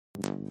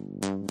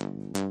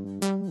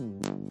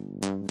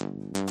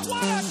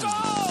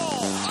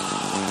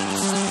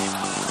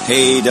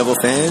Hey, Devil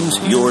fans,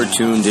 you're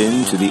tuned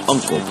in to the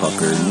Uncle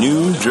Pucker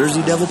New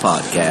Jersey Devil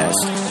Podcast.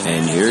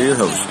 And here are your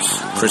hosts,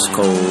 Chris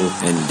Cole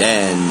and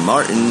Dan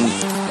Martin.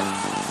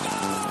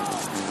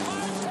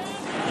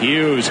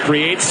 Hughes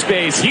creates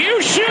space.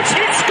 Hughes shoots,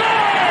 he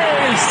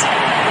scores!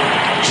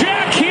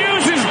 Jack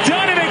Hughes has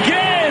done it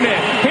again!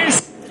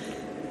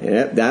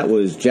 Yep, that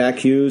was Jack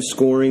Hughes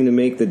scoring to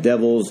make the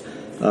Devils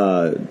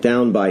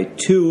down by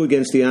 2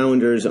 against the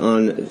Islanders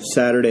on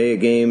Saturday, a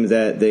game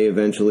that they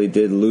eventually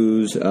did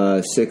lose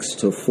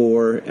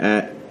 6-4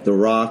 at the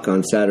Rock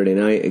on Saturday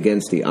night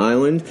against the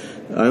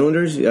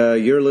Islanders.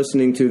 You're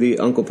listening to the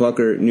Uncle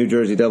Pucker New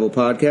Jersey Devil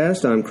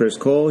Podcast. I'm Chris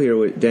Cole here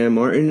with Dan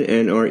Martin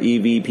and our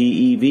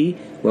EVP EV.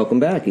 Welcome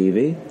back,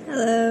 EV.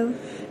 Hello.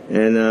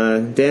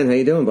 And Dan, how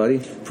you doing, buddy?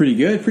 Pretty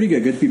good.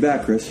 Good to be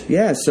back, Chris.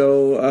 Yeah,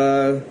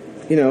 so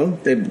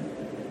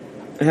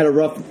they had a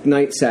rough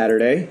night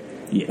Saturday.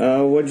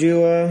 Yeah. What'd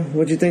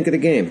you think of the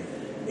game?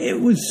 It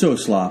was so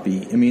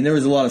sloppy. I mean, there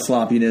was a lot of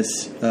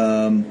sloppiness.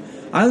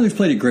 Islanders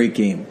played a great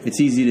game.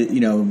 It's easy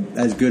to,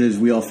 as good as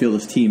we all feel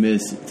this team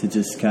is, to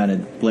just kind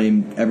of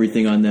blame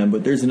everything on them.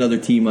 But there's another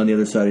team on the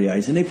other side of the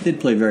ice, and they did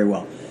play very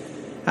well.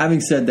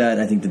 Having said that,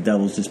 I think the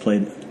Devils just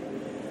played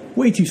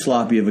way too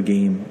sloppy of a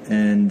game,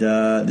 and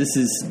this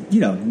is,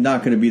 not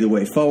going to be the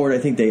way forward. I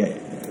think they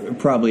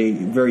probably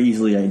very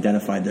easily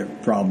identified their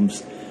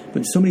problems.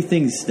 But so many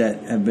things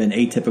that have been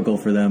atypical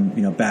for them,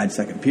 bad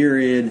second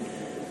period,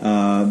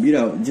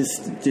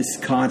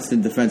 just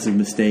constant defensive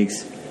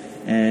mistakes,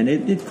 and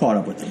it caught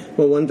up with them.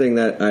 Well, one thing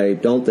that I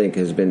don't think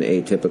has been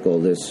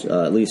atypical this,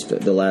 at least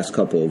the last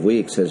couple of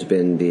weeks, has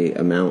been the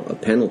amount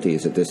of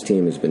penalties that this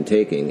team has been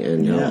taking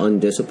and how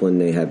undisciplined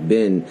they have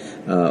been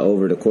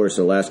over the course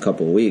of the last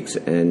couple of weeks,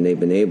 and they've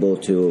been able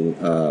to,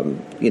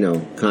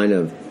 kind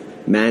of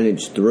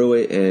manage through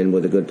it and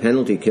with a good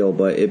penalty kill,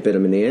 but it bit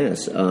them in the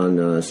ass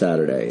on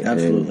Saturday.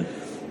 Absolutely.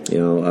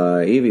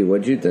 And, Evie,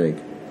 what'd you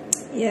think?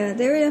 Yeah,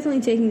 they were definitely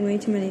taking way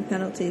too many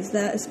penalties.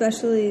 That,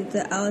 especially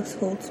the Alex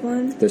Holtz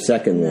one. The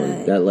second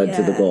one that led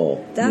to the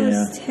goal. That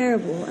was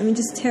terrible. I mean,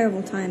 just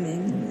terrible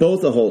timing.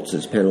 Both of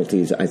Holtz's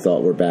penalties I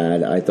thought were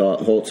bad. I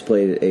thought Holtz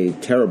played a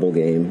terrible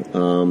game.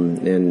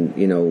 And,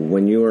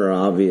 when you're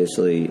on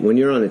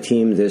a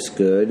team this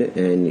good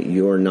and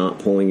you're not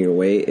pulling your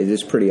weight, it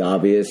is pretty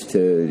obvious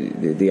to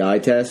the eye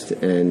test.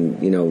 And,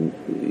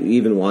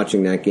 even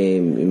watching that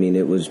game, I mean,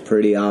 it was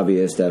pretty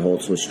obvious that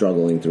Holtz was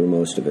struggling through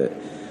most of it.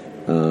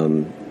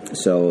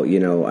 So,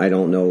 I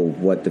don't know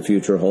what the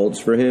future holds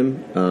for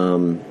him.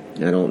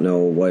 I don't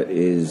know what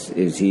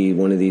is he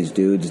one of these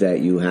dudes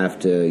that you have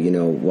to,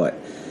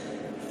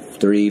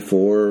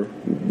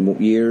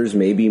 3-4 years,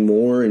 maybe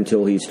more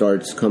until he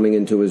starts coming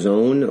into his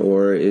own,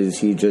 or is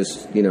he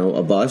just,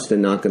 a bust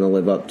and not going to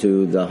live up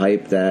to the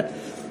hype that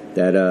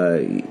a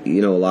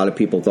lot of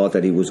people thought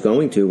that he was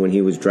going to when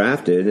he was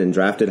drafted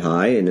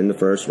high and in the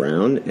first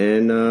round.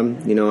 And,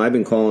 I've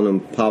been calling him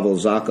Pavel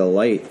Zacha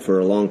light for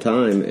a long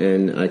time,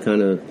 and I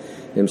kind of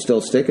am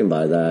still sticking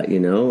by that,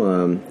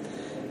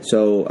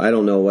 So I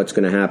don't know what's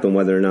going to happen,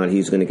 whether or not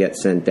he's going to get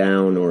sent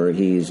down or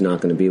he's not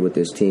going to be with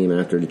this team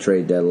after the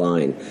trade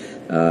deadline.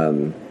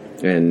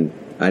 And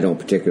I don't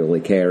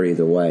particularly care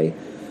either way.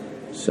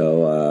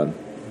 So,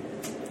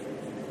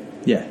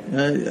 yeah,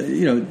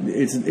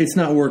 it's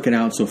not working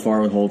out so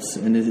far with Holtz,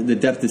 and the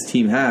depth this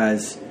team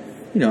has.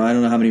 I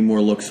don't know how many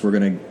more looks we're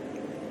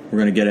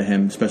gonna get at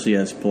him, especially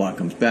as Palat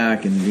comes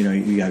back, and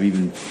you have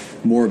even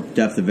more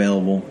depth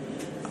available.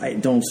 I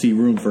don't see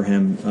room for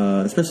him,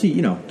 especially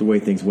the way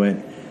things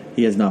went.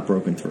 He has not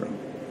broken through,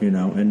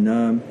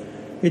 and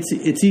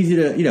it's easy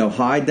to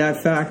hide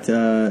that fact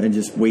and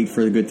just wait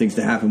for the good things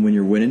to happen when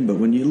you're winning. But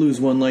when you lose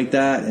one like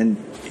that, and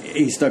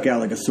he stuck out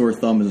like a sore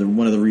thumb, is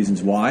one of the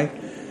reasons why.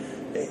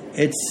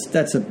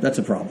 That's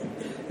a problem.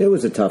 It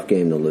was a tough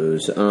game to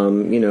lose.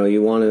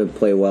 You want to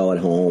play well at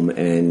home,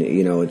 and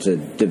it's a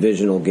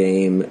divisional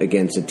game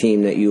against a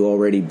team that you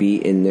already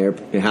beat in their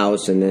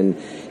house, and then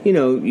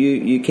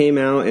you came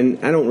out, and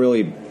I don't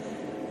really.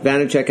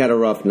 Vanacek had a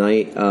rough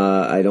night.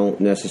 I don't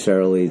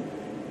necessarily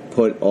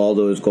put all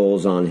those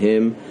goals on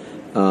him.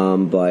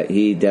 But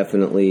he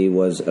definitely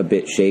was a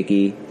bit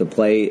shaky. The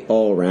play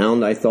all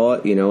around, I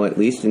thought, at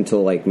least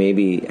until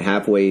maybe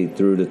halfway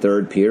through the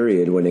third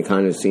period when they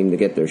kind of seemed to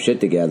get their shit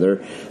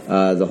together,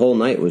 the whole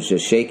night was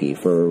just shaky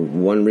for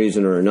one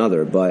reason or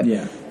another. But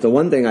the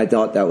one thing I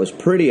thought that was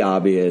pretty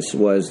obvious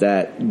was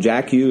that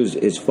Jack Hughes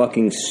is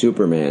fucking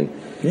Superman.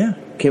 Yeah.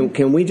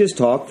 Can we just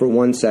talk for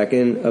 1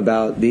 second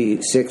about the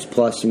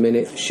 6+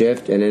 minute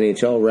shift and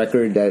NHL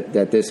record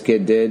that this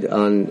kid did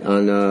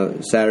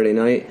on Saturday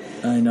night?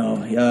 I know.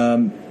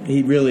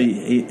 He really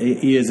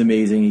he is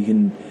amazing.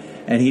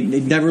 He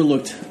never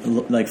looked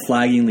like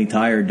flaggingly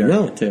tired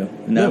during it too,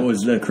 and that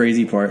was the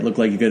crazy part. It looked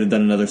like he could have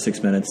done another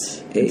 6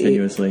 minutes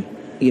continuously.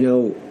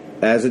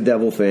 As a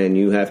Devil fan,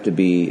 you have to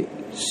be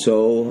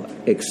so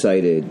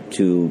excited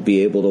to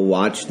be able to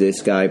watch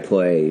this guy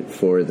play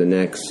for the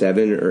next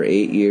 7 or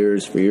 8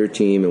 years for your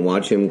team and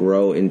watch him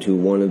grow into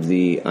one of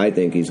the, I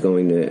think he's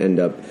going to end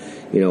up,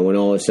 when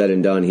all is said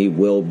and done, he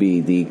will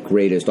be the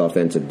greatest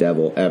offensive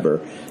Devil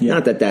ever. Yeah.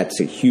 Not that that's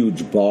a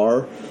huge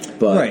bar,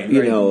 but I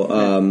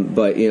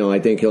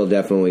think he'll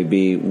definitely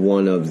be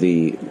one of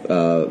the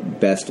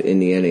best in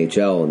the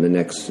NHL in the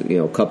next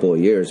couple of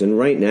years. And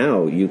right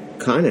now, you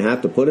kind of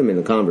have to put him in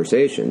the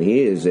conversation.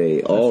 He is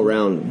a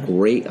all-around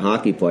great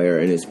hockey player,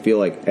 and I feel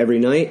like every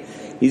night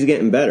he's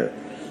getting better.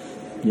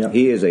 Yep.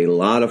 He is a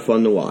lot of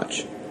fun to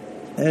watch.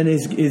 And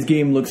his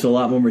game looks a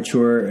lot more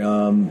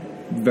mature,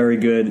 very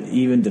good,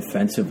 even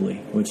defensively,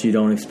 which you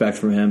don't expect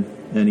from him,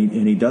 and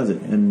he does it.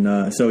 And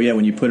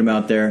when you put him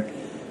out there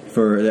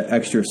for the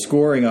extra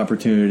scoring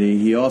opportunity,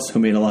 he also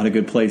made a lot of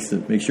good plays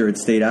to make sure it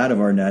stayed out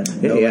of our net.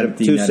 Yeah, he had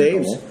 2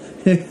 saves.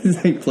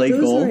 They played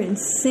Those goal. were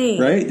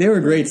insane. Right? They were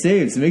great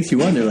saves. It makes you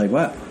wonder, like,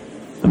 wow,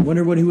 I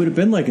wonder what he would have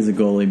been like as a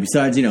goalie,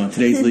 besides,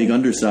 today's league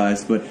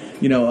undersized. But,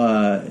 he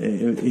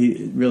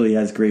really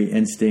has great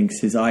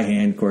instincts, his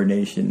eye-hand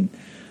coordination.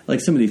 Like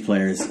some of these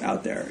players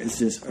out there, it's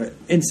just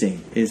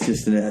insane. It's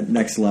just the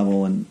next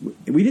level, and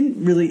we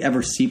didn't really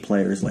ever see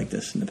players like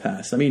this in the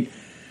past. I mean,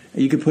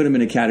 you could put them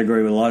in a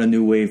category with a lot of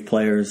new wave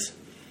players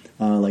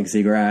like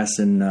Zegras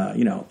and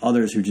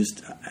others who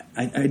just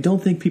I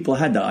don't think people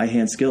had the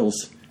eye-hand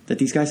skills that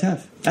these guys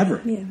have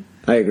ever. Yeah,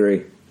 I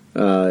agree.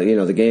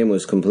 The game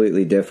was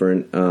completely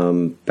different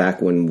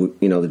back when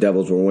the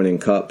Devils were winning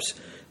cups.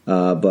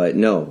 But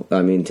no,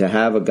 I mean, to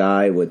have a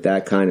guy with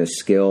that kind of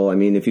skill, I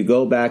mean, if you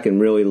go back and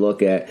really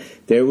look at,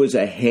 there was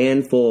a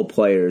handful of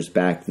players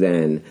back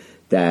then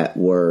that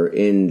were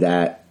in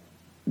that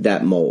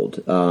mold.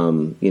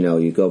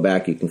 You go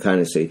back, you can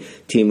kind of see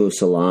Teemu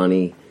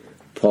Selanne,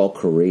 Paul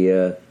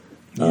Correa,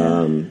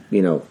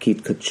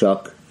 Keith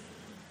Tkachuk.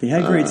 They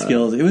had great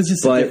skills. It was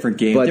just a different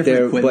game,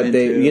 different equipment.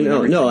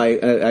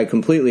 I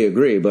completely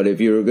agree. But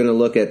if you were going to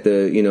look at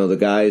the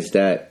guys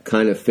that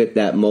kind of fit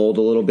that mold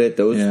a little bit,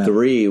 those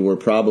 3 were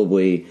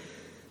probably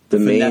the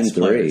main 3.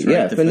 Players, right?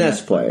 Yeah,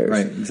 finesse players.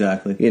 Right,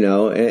 exactly.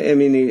 I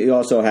mean, you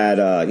also had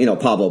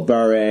Pablo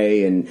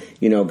Bure and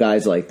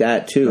guys like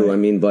that too. Right. I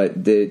mean,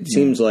 but it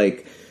seems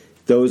like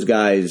those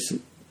guys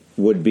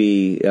would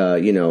be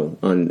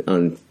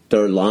on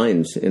third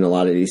lines in a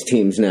lot of these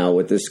teams now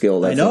with the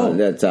skill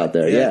that's out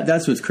there. Yeah,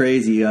 that's what's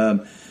crazy.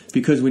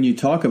 Because when you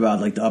talk about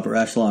like the upper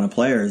echelon of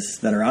players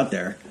that are out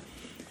there,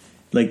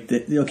 like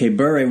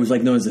Bure was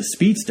like known as a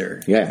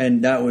speedster,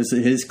 and that was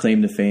his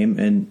claim to fame.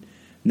 And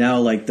now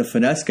like the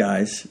finesse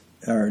guys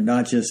are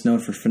not just known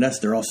for finesse;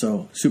 they're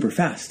also super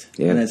fast.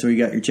 Yeah, and that's where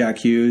you got your Jack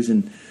Hughes,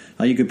 and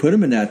you could put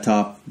him in that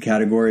top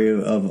category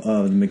of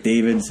the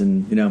McDavids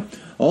and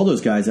all those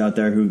guys out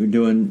there who are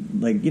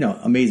doing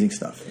amazing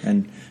stuff.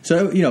 And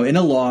so in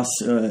a loss,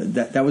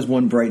 that was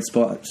one bright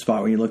spot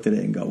when you looked at it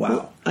and go,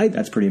 wow,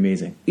 that's pretty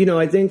amazing.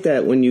 I think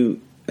that when you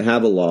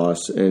have a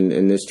loss,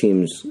 and this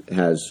team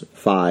has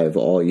 5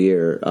 all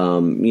year,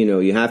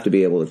 you have to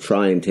be able to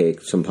try and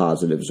take some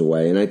positives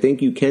away. And I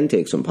think you can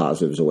take some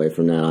positives away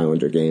from that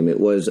Islander game. It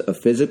was a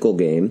physical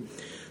game.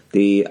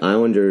 The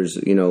Islanders,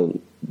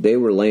 they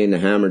were laying the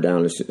hammer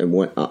down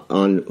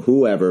on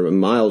whoever.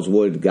 Miles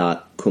Wood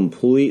got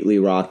completely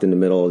rocked in the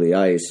middle of the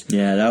ice.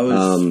 Yeah, that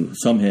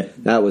was some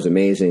hit. That was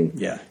amazing.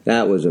 Yeah.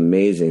 That was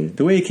amazing.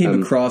 The way he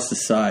came across the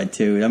side,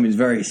 too. I mean, it's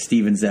very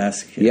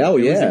Stevens-esque. Yeah, it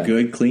was a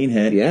good, clean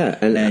hit. Yeah.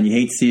 And you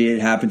hate to see it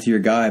happen to your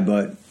guy,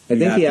 but I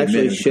think he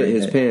actually shit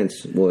his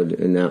pants, Wood,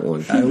 in that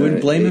one. I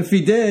wouldn't blame him if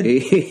he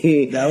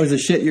did. That was a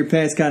shit your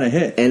pants kind of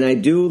hit. And I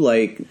do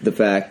like the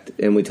fact,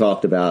 and we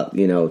talked about,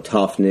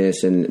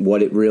 toughness and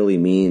what it really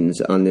means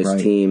on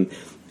this team.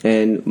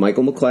 And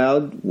Michael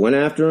McLeod went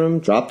after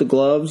him, dropped the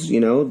gloves.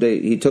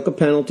 He took a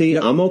penalty.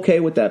 Yep. I'm okay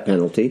with that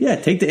penalty. Yeah,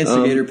 take the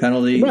instigator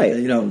penalty. Right.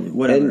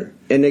 Whatever.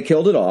 And they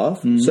killed it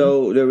off,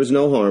 so there was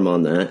no harm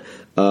on that.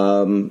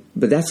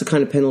 But that's the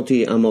kind of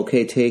penalty I'm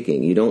okay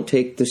taking. You don't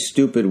take the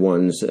stupid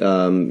ones,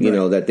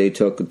 that they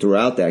took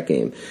throughout that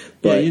game.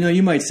 But,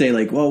 you might say,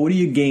 like, well, what do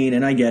you gain?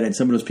 And I get it.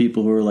 Some of those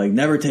people who are like,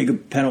 never take a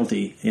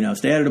penalty,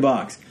 stay out of the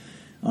box.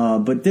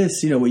 But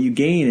this, what you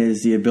gain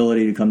is the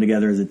ability to come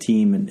together as a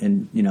team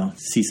and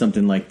see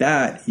something like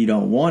that. You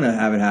don't want to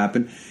have it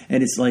happen.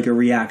 And it's like a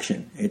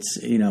reaction.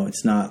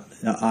 It's not,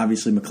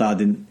 obviously McLeod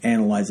didn't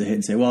analyze the hit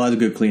and say, well, that was a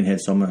good clean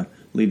hit, so I'm going to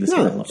leave this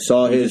guy alone.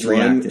 Saw his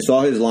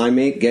line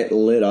mate get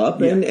lit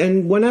up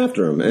and went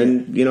after him.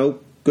 And,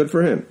 good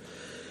for him.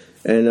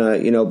 And,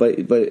 but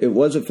it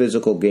was a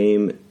physical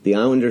game. The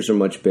Islanders are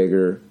much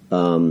bigger.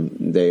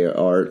 They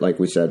are, like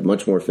we said,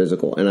 much more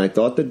physical. And I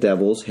thought the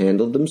Devils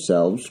handled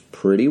themselves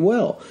pretty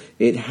well.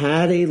 It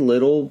had a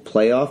little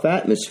playoff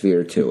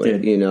atmosphere to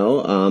it,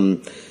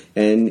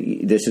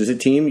 and this is a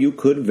team you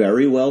could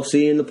very well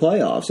see in the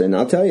playoffs. And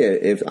I'll tell you,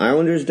 if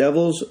Islanders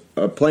Devils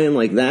are playing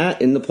like that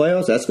in the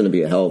playoffs, that's going to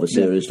be a hell of a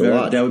series to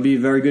watch. That would be a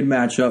very good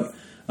matchup.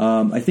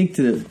 I think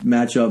to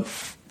match up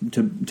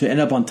to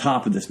end up on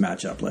top of this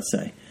matchup, let's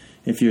say,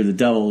 if you're the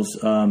Devils.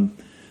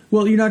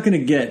 Well, you're not going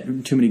to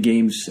get too many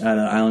games out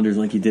of the Islanders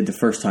like you did the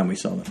first time we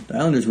saw them. The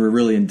Islanders were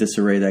really in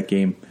disarray that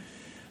game.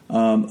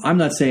 I'm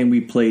not saying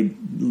we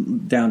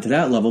played down to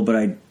that level, but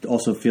I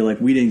also feel like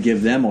we didn't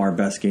give them our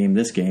best game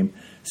this game.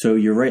 So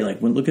you're right. Like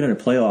when looking at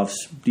the playoffs,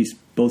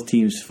 both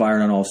teams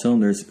firing on all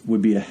cylinders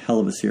would be a hell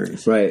of a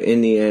series. Right.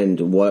 In the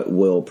end, what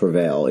will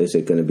prevail? Is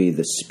it going to be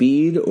the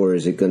speed, or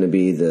is it going to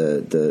be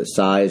the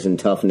size and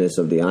toughness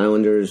of the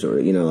Islanders,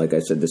 or like I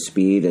said, the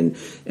speed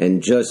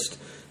and just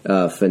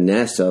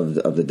finesse of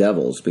the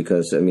Devils?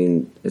 Because I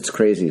mean, it's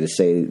crazy to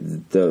say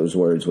those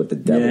words with the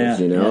Devils.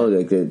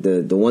 Like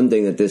the one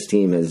thing that this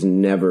team has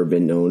never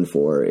been known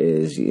for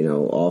is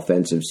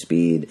offensive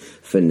speed,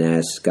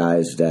 finesse,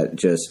 guys that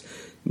just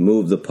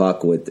move the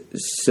puck with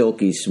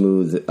silky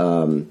smooth.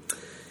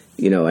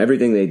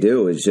 Everything they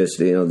do is just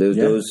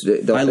those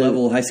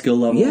high skill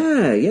level.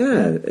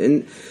 Yeah.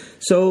 And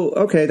so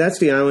okay, that's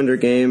the Islander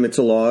game. It's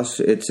a loss.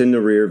 It's in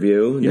the rear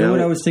view. You know what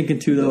I was thinking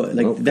too, though,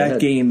 that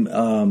game.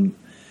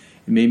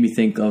 It made me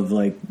think of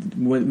like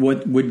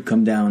what would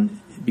come down,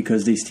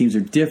 because these teams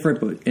are different,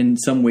 but in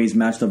some ways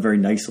matched up very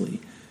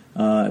nicely.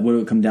 What it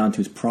would come down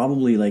to is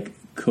probably like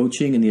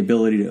coaching and the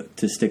ability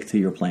to stick to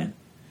your plan.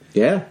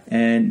 Yeah.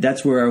 And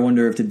that's where I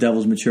wonder if the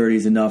Devils' maturity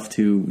is enough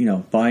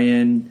to, buy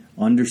in,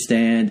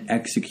 understand,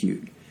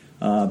 execute.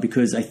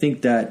 Because I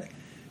think that,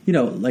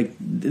 like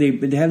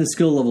they have the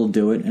skill level to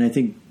do it, and I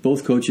think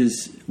both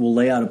coaches will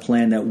lay out a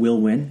plan that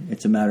will win.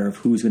 It's a matter of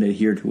who's going to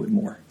adhere to it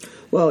more.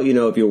 Well,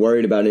 if you're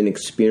worried about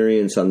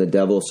inexperience on the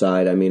Devil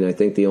side, I mean, I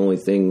think the only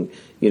thing,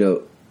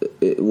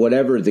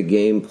 whatever the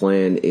game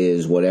plan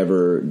is,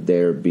 whatever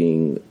they're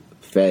being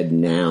fed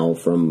now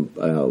from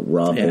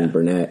Ruff and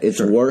Burnett, it's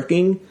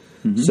working.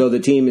 Mm-hmm. So the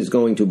team is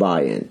going to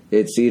buy in.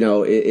 It's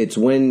it's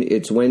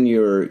when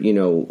you're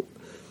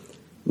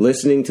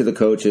listening to the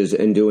coaches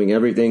and doing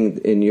everything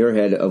in your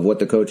head of what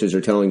the coaches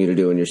are telling you to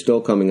do, and you're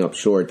still coming up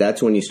short. That's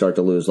when you start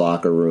to lose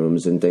locker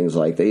rooms and things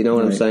like that. You know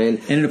what I'm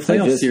saying? And in a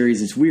playoff series,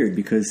 it's weird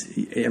because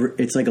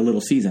it's like a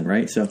little season,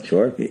 right? So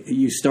sure,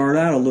 you start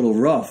out a little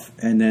rough,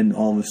 and then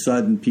all of a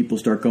sudden people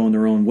start going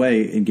their own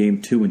way in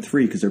game 2 and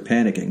 3 because they're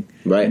panicking.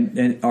 Right.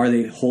 And are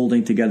they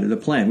holding together the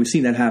plan? We've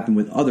seen that happen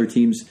with other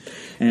teams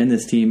and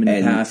this team in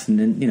the past, and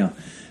then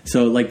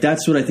So, like,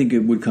 that's what I think it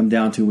would come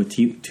down to with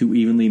two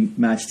evenly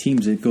matched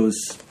teams. It goes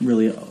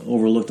really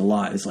overlooked a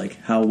lot. It's like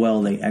how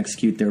well they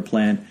execute their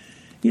plan.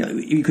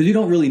 Because you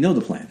don't really know the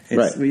plan.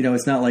 It's, right.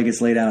 It's not like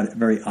it's laid out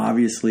very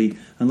obviously,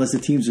 unless the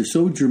teams are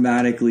so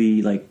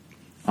dramatically, like,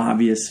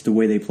 obvious the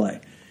way they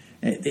play.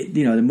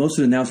 Most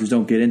of the announcers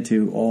don't get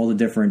into all the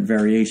different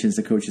variations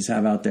the coaches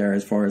have out there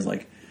as far as,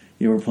 like,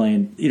 we're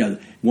playing,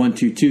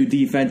 1-2-2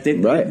 defense.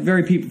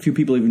 Very few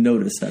people even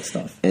notice that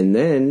stuff. And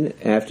then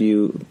if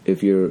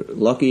you're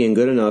lucky and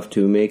good enough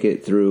to make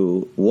it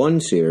through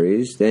one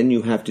series, then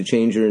you have to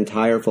change your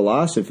entire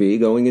philosophy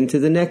going into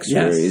the next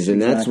series,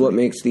 and that's what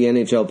makes the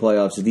NHL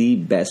playoffs the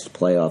best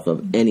playoff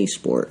of any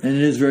sport. And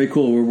it is very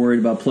cool. We're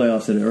worried about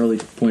playoffs at an early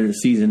point of the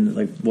season,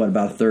 like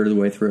about a third of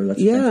the way through.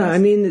 That's fantastic. I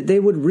mean,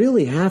 they would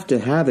really have to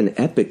have an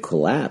epic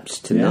collapse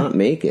to not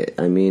make it.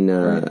 I mean,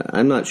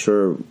 I'm not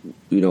sure.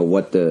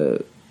 What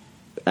the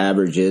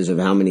average is of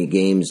how many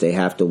games they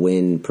have to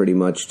win pretty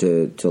much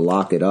to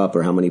lock it up,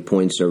 or how many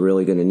points they're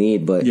really going to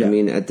need. But, I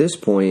mean, at this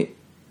point,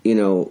 they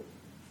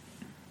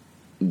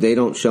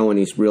don't show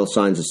any real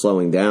signs of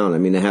slowing down. I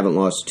mean, they haven't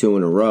lost 2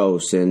 in a row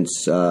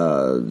since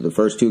the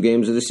first 2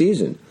 games of the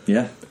season.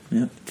 Yeah.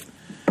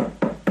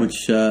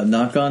 Which,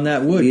 knock on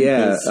that wood,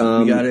 because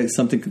we got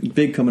something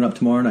big coming up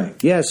tomorrow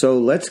night. Yeah, so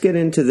let's get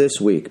into this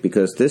week,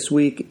 because this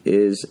week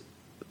is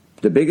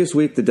the biggest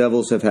week the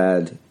Devils have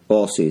had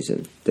all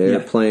season.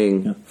 They're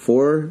playing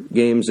 4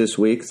 games this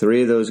week.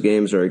 3 of those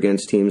games are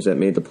against teams that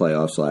made the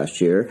playoffs last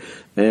year.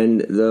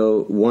 And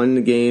the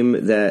one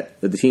game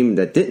that the team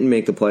that didn't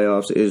make the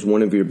playoffs is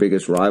one of your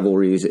biggest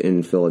rivalries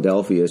in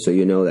Philadelphia, so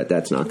you know that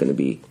that's not going to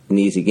be an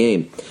easy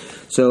game.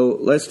 So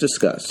let's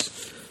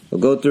discuss. We'll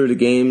go through the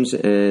games,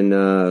 and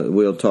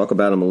we'll talk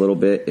about them a little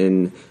bit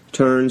in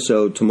turn.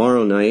 So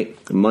tomorrow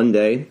night,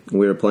 Monday,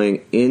 we're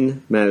playing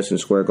in Madison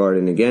Square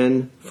Garden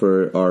again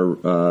for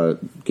our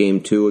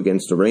Game 2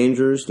 against the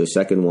Rangers, the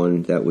second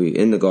one that we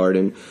in the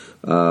Garden.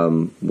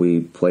 We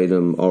played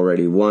them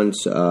already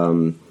once.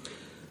 The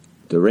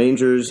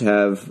Rangers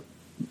are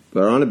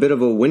on a bit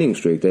of a winning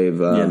streak. They've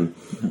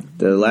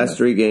the last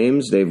 3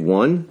 games they've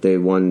won. They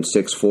won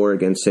 6-4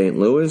 against St.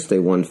 Louis. They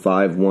won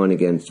 5-1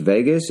 against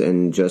Vegas,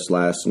 and just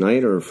last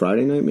night or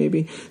Friday night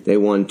maybe they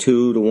won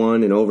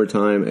 2-1 in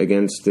overtime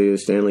against the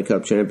Stanley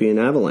Cup champion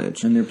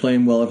Avalanche. And they're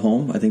playing well at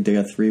home. I think they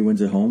got 3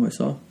 wins at home. I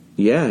saw.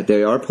 Yeah,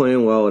 they are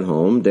playing well at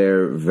home.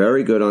 They're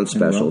very good on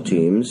special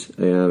teams.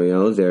 They're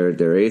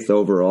 8th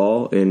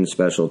overall in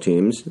special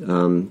teams.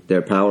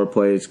 Their power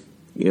plays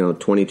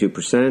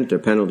 22%. Their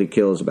penalty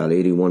kill is about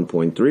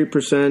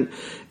 81.3%.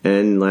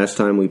 And last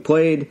time we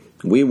played,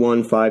 we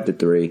won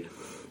 5-3.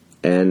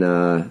 And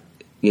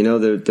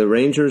the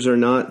Rangers are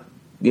not.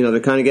 They're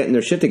kind of getting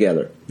their shit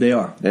together. They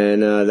are,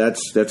 and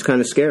that's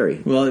kind of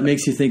scary. Well, it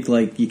makes you think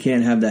like you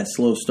can't have that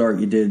slow start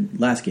you did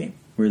last game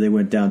where they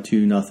went down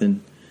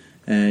 2-0.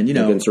 And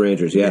against the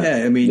Rangers,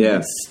 I mean,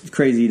 it's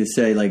crazy to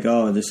say like,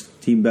 oh, this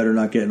team better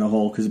not get in a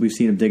hole, because we've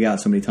seen them dig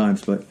out so many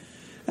times. But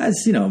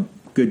as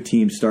good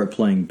teams start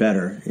playing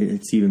better,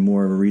 it's even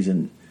more of a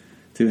reason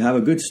to have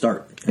a good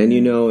start. And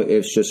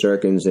if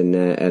Shesterkin's in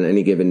net at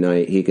any given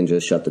night, he can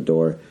just shut the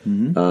door.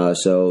 Mm-hmm.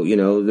 So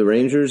the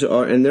Rangers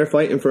and they're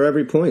fighting for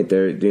every point.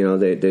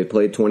 They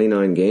played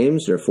 29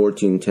 games. They're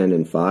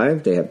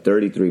 14-10-5. They have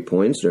 33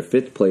 points. They're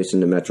 5th place in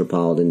the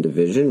Metropolitan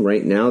Division.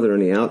 Right now, they're on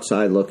the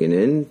outside looking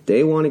in.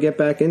 They want to get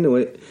back into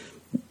it.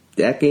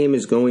 That game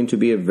is going to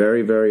be a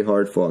very, very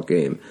hard-fought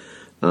game.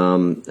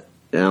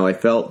 Now, I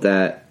felt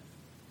that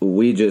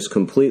we just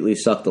completely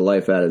sucked the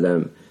life out of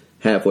them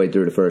halfway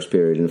through the first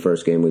period in the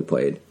first game we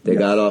played. They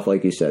got off,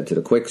 like you said, to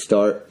the quick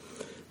start.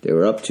 They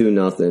were up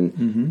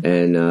 2-0,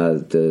 and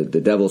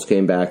the Devils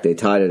came back. They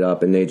tied it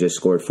up, and they just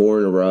scored 4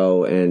 in a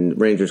row, and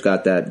Rangers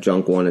got that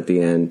junk one at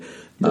the end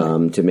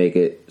to make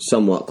it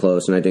somewhat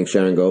close, and I think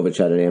Sharangovich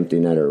had an empty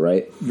netter,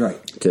 right?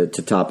 Right. To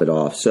top it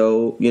off.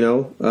 So,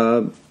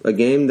 a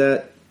game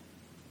that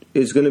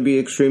is going to be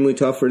extremely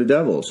tough for the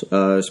Devils.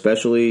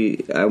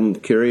 Especially, I'm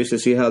curious to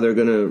see how they're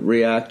going to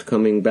react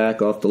coming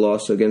back off the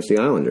loss against the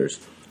Islanders.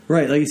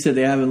 Right, like you said,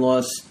 they haven't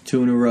lost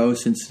 2 in a row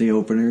since the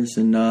openers,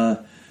 and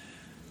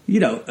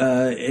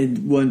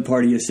one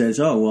part of you says,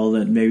 "Oh, well,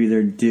 that maybe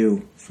they're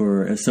due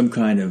for some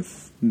kind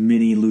of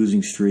mini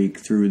losing streak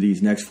through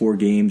these next 4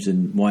 games,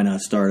 and why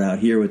not start out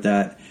here with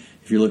that?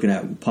 If you're looking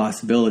at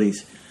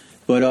possibilities."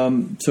 But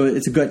so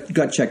it's a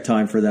gut check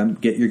time for them.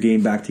 Get your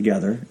game back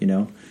together,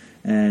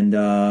 and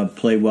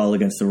play well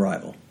against the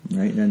rival,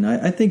 right? And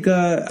I think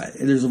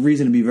there's a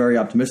reason to be very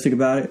optimistic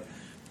about it,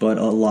 but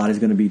a lot is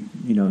going to be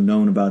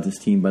known about this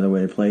team by the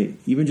way they play,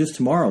 even just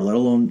tomorrow, let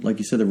alone, like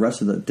you said, the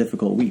rest of the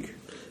difficult week.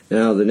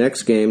 Now, the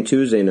next game,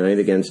 Tuesday night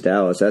against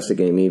Dallas, that's the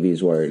game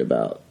Evie's worried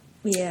about.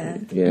 Yeah.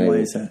 Why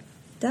is that?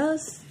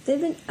 Dallas,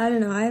 I don't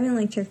know, I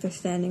haven't checked their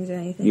standings or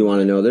anything. You want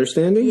to know their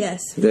standings?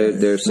 Yes.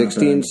 They're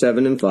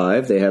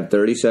 16-7-5. They have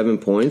 37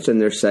 points, and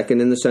they're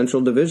second in the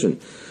Central Division.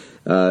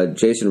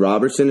 Jason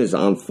Robertson is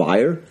on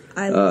fire.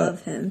 I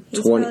love him.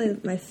 He's probably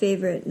my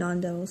favorite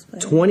non-Devils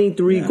player.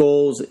 23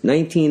 goals,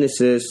 19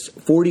 assists,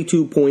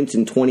 42 points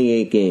in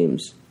 28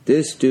 games.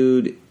 This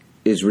dude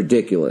is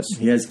ridiculous.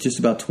 He has just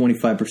about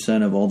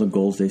 25% of all the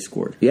goals they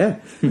scored. Yeah.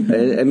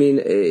 I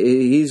mean,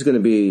 he's going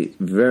to be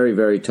very,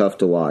 very tough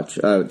to watch,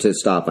 to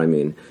stop, I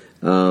mean.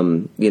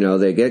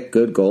 They get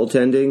good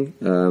goaltending.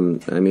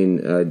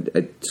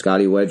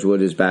 Scotty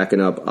Wedgwood is backing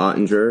up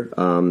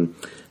Ottinger.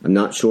 I'm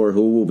not sure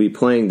who will be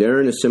playing. They're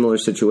in a similar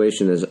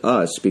situation as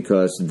us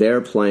because they're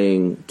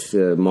playing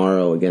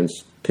tomorrow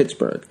against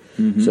Pittsburgh.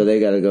 Mm-hmm. So they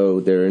got to go.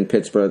 They're in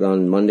Pittsburgh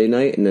on Monday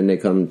night, and then they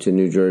come to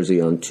New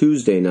Jersey on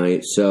Tuesday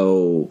night.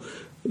 So,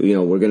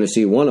 we're going to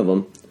see one of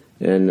them,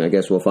 and I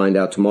guess we'll find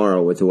out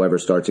tomorrow with whoever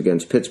starts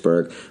against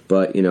Pittsburgh.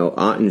 But,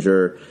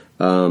 Ottinger,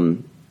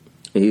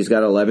 he's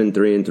got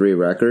 11-3-3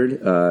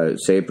 record.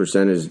 Save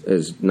percent is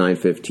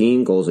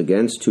 .915. Goals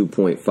against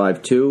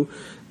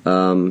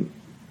 2.52.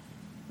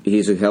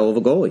 He's a hell of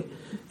a goalie.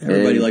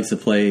 Everybody likes to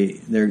play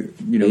their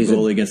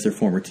goalie against their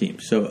former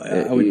team. So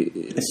I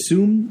would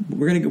assume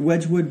we're going to get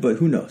Wedgwood, but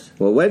who knows?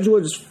 Well,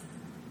 Wedgwood's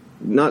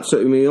not so.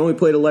 I mean, he only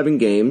played 11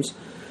 games.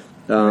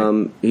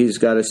 He's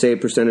got a save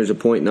percentage of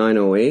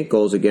 .908.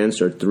 Goals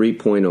against are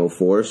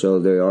 3.04, so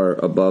they are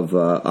above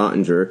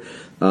Ottinger.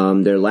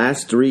 Their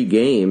last 3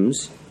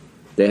 games,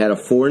 they had a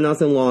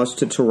 4-0 loss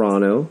to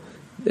Toronto.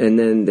 And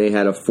then they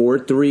had a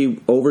 4-3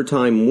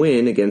 overtime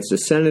win against the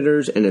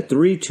Senators and a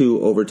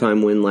 3-2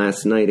 overtime win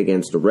last night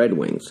against the Red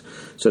Wings.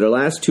 So their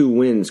last 2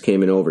 wins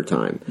came in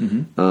overtime.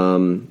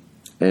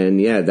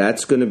 Mm-hmm.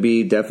 That's going to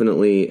be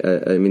definitely.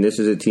 This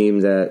is a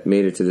team that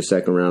made it to the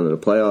second round of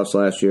the playoffs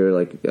last year.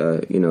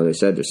 They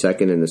said they're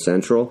second in the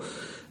Central.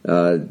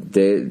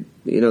 They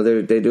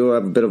do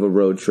have a bit of a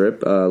road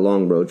trip,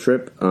 long road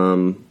trip.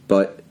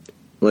 But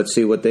let's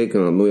see what they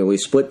come. We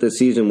split the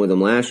season with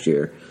them last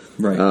year.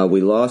 Right.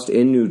 We lost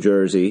in New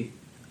Jersey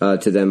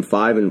to them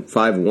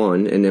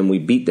 5-1, and then we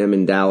beat them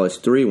in Dallas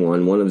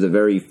 3-1. One of the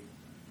very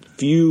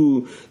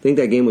few. I think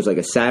that game was like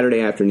a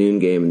Saturday afternoon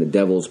game, and the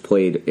Devils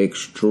played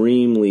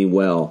extremely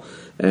well.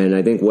 And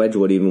I think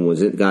Wedgwood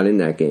even got in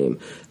that game,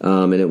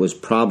 and it was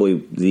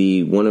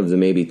probably one of the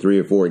maybe 3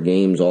 or 4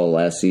 games all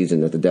last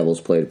season that the Devils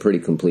played a pretty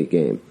complete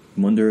game.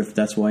 Wonder if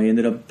that's why he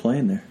ended up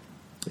playing there.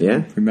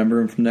 Yeah,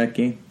 remember him from that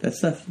game. That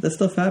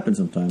stuff happens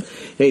sometimes.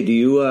 Hey, do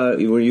you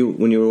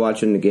when you were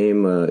watching the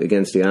game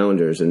against the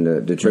Islanders and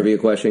the trivia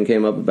question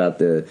came up about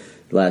the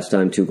last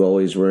time 2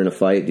 goalies were in a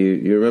fight? Do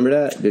you remember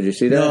that? Did you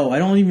see that? No, I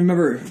don't even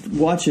remember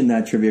watching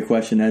that trivia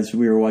question as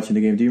we were watching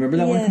the game. Do you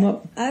remember that one come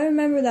up? I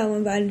remember that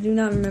one, but I do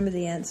not remember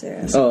the answer.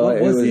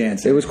 What was the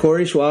answer? It was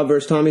Corey Schwab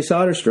versus Tommy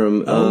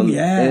Soderstrom. And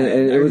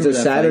it was a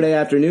Saturday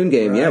afternoon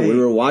game. Right. Yeah, we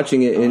were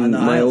watching it in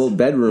my old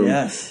bedroom.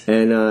 Yes.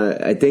 And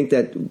I think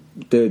that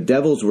the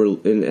Devils were,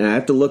 and I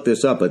have to look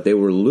this up, but they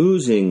were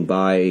losing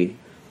by,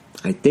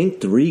 I think,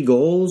 3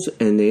 goals,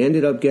 and they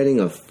ended up getting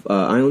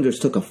Islanders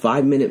took a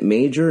 5-minute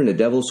major, and the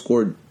Devils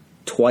scored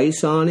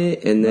twice on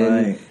it, and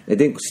then I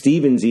think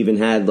Stevens even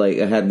had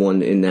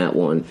one in that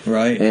one.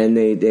 Right. And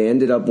they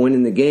ended up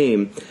winning the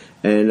game.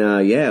 And,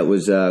 it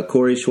was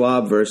Corey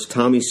Schwab versus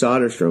Tommy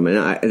Soderstrom.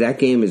 And that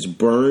game is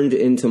burned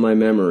into my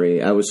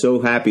memory. I was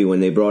so happy when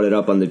they brought it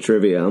up on the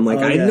trivia. I'm like,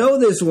 I know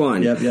this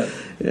one.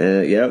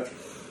 Yep.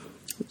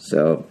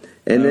 So,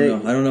 and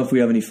I don't know if we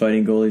have any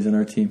fighting goalies in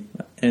our team.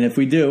 And if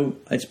we do,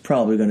 it's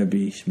probably going to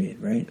be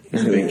Schmid, right?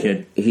 He's a big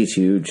kid. He's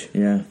huge.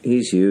 Yeah.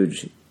 He's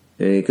huge.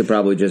 And he could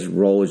probably just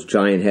roll his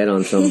giant head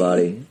on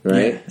somebody, right?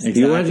 Yeah, exactly. Do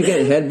you want to get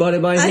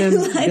headbutted by him?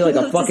 He'd be like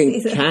a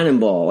fucking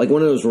cannonball, like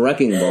one of those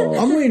wrecking balls.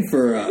 I'm waiting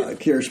for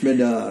Kier Schmid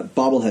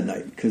bobblehead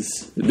night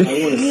because I want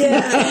to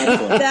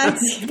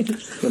see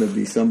that's going to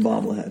be some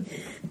bobblehead.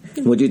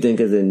 What do you think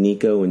of the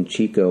Nico and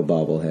Chico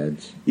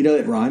bobbleheads?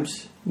 It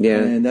rhymes. Yeah.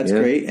 And that's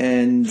great.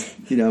 And,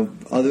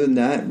 other than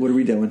that, what are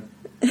we doing?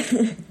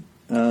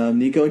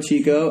 Nico and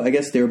Chico, I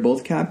guess they were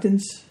both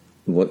captains.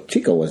 What?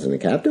 Chico wasn't a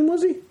captain,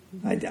 was he?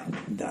 I doubt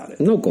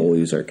it. No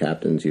goalies are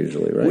captains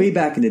usually, right? Way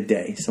back in the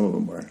day, some of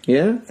them were.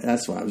 Yeah?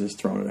 That's why I was just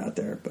throwing it out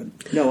there.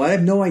 But no, I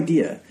have no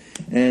idea.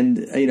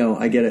 And,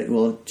 I get it.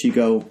 Well,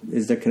 Chico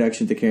is the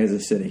connection to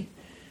Kansas City.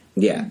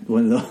 Yeah.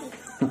 One of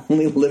the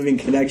only living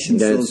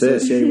connections still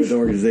associated with the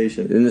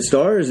organization. And the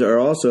Stars are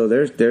also,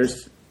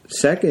 there's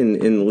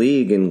second in the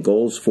league in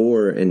goals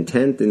for and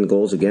 10th in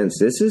goals against.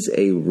 This is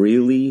a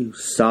really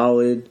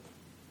solid,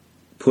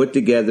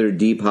 put-together,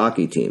 deep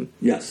hockey team.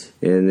 Yes.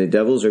 And the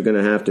Devils are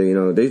going to have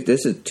to,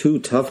 this is 2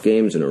 tough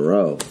games in a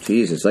row.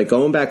 Jesus. Like,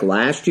 going back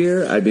last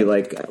year, I'd be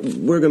like,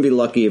 we're going to be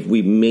lucky if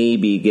we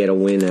maybe get a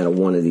win out of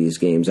one of these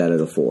games out of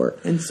the 4.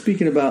 And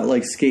speaking about,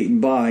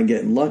 skating by and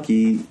getting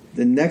lucky,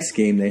 the next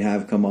game they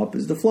have come up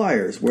is the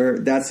Flyers, where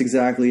that's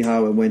exactly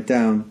how it went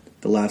down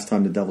the last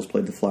time the Devils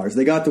played the Flyers.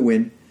 They got the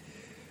win,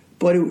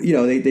 but,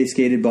 they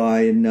skated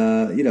by, and,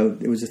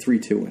 it was a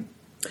 3-2 win.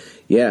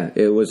 Yeah,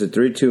 it was a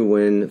 3-2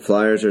 win.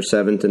 Flyers are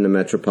 7th in the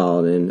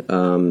Metropolitan.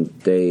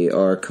 They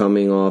are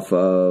coming off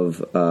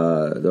of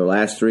their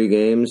last 3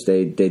 games.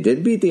 They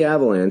did beat the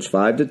Avalanche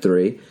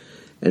 5-3,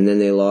 and then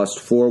they lost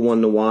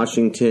 4-1 to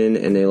Washington,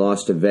 and they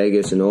lost to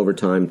Vegas in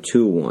overtime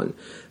 2-1.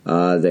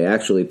 They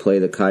actually play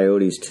the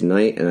Coyotes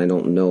tonight, and I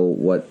don't know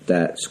what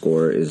that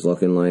score is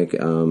looking like.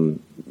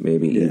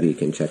 Maybe Evie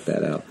can check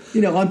that out.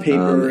 On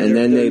paper, and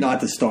they're not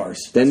the Stars.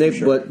 Then they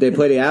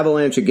play the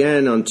Avalanche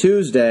again on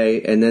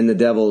Tuesday, and then the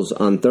Devils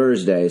on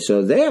Thursday.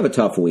 So they have a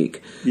tough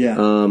week. Yeah.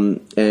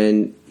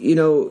 And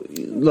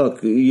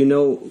look,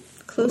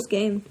 close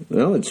game.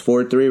 Well, it's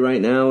 4-3 right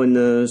now in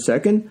the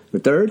second or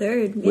third.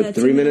 With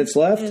 3 minutes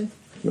left.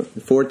 Yeah.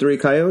 4-3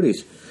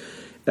 Coyotes.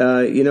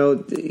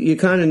 You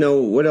kind of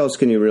know what else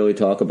can you really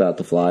talk about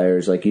the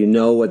Flyers? Like,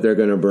 what they're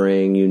going to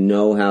bring.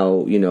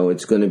 How,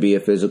 it's going to be a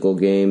physical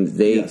game.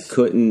 They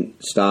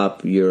couldn't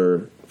stop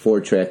your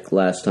forecheck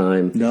last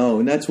time. No,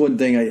 and that's one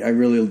thing I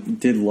really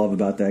did love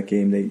about that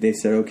game. They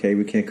said, okay,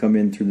 we can't come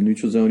in through the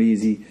neutral zone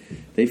easy.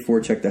 They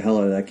forechecked the hell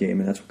out of that game,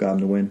 and that's what got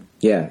them to win.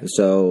 Yeah,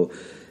 so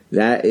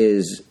that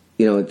is...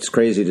 it's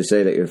crazy to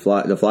say that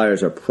the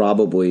Flyers are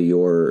probably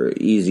your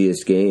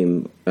easiest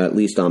game, at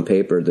least on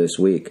paper, this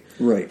week.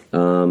 Right.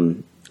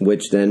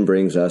 Which then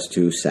brings us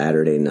to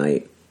Saturday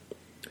night.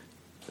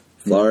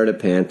 Florida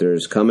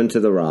Panthers coming to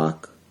the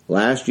Rock.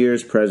 Last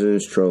year's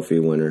President's Trophy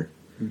winner.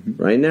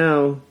 Mm-hmm. Right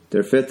now,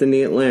 they're 5th in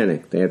the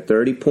Atlantic. They have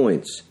 30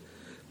 points.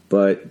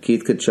 But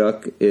Keith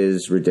Tkachuk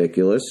is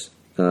ridiculous.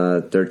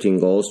 13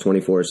 goals,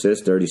 24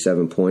 assists,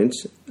 37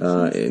 points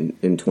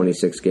in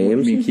 26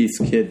 games. You mean Keith's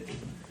kid?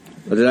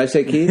 Oh, did I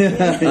say Keith?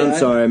 I'm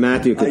sorry,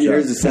 Matthew Tkachuk.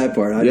 Here's the sad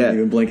part. I didn't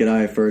even blink an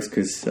eye at first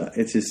because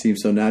it just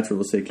seems so natural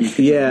to say Keith.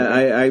 Yeah,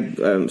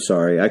 I'm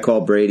sorry. I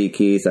call Brady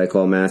Keith. I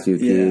call Matthew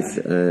Keith.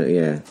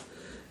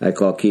 I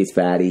call Keith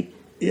Fatty.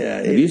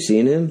 Yeah. Have you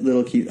seen him?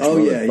 Little Keith. Oh,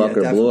 yeah.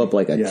 Fucker blew up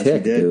like a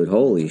tick, dude.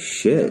 Holy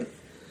shit. Yeah.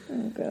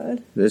 Oh,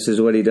 God. This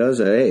is what he does.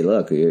 Hey,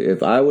 look,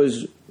 if I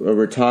was a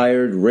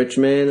retired rich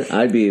man,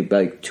 I'd be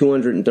like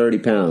 230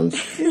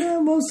 pounds. Yeah,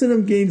 most of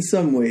them gained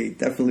some weight.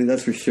 Definitely,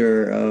 that's for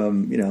sure.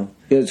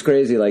 It's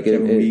crazy. Like,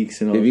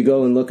 if you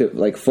go and look at,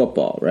 like,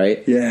 football,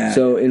 right? Yeah.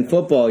 So in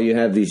football, you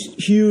have these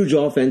huge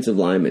offensive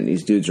linemen.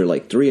 These dudes are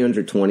like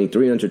 320,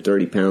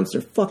 330 pounds.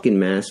 They're fucking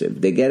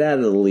massive. They get out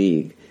of the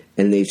league.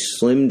 And they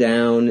slim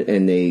down,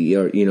 and they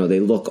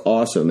look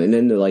awesome. And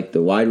then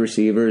the wide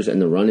receivers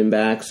and the running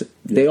backs,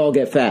 they all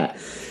get fat.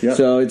 Yep.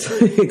 So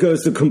it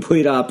goes the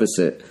complete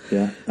opposite.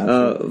 Yeah,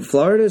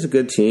 Florida's a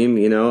good team.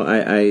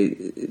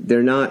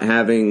 They're not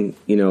having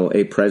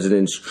a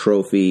President's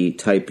Trophy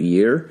type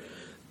year.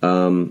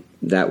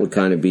 That would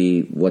kind of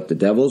be what the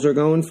Devils are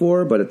going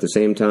for. But at the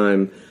same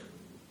time,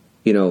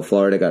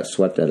 Florida got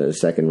swept out of the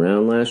second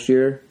round last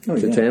year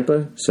to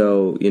Tampa.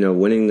 So,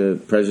 winning the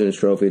President's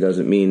Trophy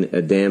doesn't mean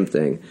a damn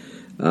thing.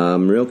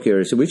 I'm real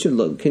curious. So we should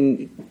look.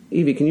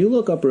 Evie, can you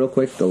look up real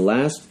quick the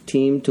last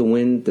team to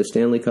win the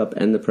Stanley Cup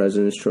and the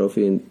President's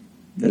Trophy in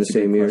the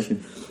same year?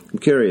 Question. I'm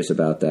curious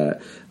about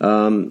that.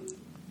 The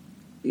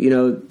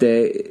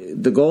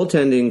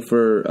goaltending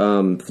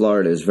for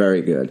Florida is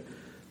very good.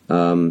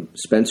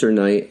 Spencer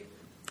Knight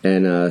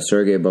and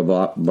Sergei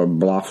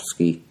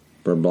Bobrovsky.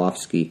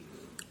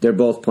 They're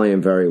both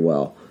playing very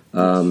well.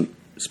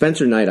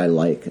 Spencer Knight, I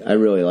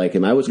really like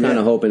him. I was kind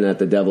of hoping that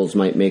the Devils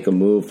might make a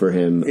move for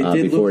him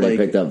before they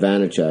picked up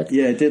Vanacek.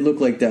 Yeah, it did look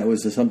like that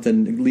was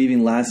something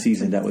leaving last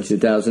season. That was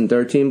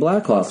 2013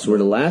 Blackhawks were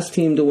the last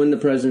team to win the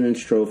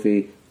President's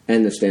Trophy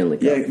and the Stanley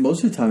Cup. Yeah,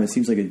 most of the time it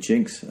seems like a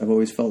jinx. I've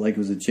always felt like it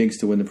was a jinx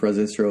to win the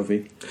President's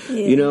Trophy. Yeah.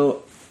 You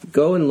know,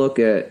 go and look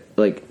at,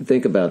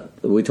 think about,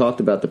 we talked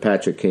about the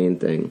Patrick Kane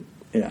thing.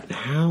 Yeah.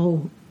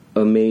 How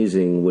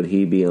amazing would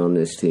he be on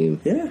this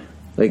team? Yeah.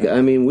 I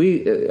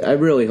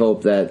really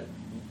hope that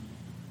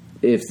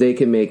if they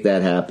can make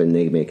that happen,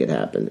 they make it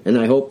happen. And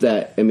I hope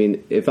that,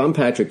 if I'm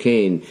Patrick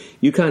Kane,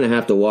 you kind of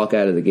have to walk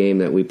out of the game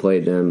that we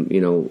played them,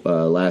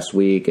 last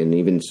week, and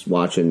even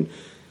watching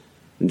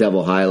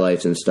Devil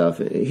highlights and stuff.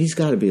 He's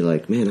got to be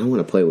like, man, I want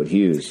to play with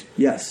Hughes.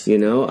 Yes.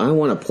 I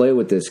want to play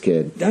with this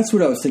kid. That's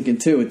what I was thinking,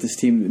 too, with this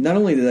team. Not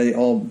only are they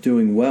all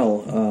doing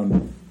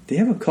well, they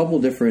have a couple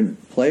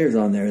different players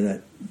on there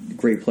that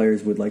great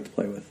players would like to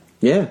play with.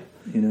 Yeah.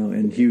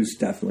 And Hughes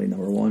definitely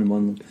number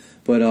one.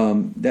 But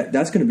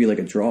that's going to be like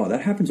a draw.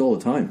 That happens all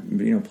the time.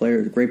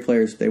 Great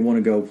players, they want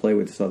to go play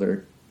with this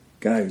other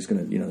guy who's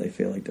going to, they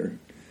feel like they're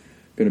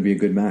going to be a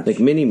good match. Like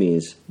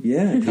mini-me's.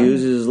 Yeah.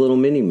 Hughes is little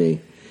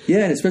mini-me.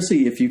 Yeah, and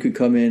especially if you could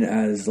come in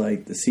as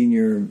like the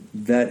senior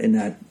vet in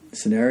that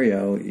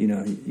scenario,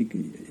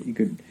 you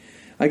could.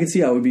 I could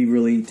see how it would be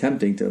really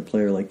tempting to a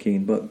player like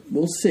Kane, but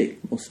we'll see.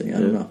 I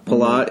don't know.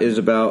 Palat is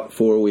about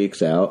 4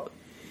 weeks out.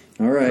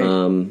 All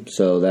right.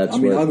 So that's.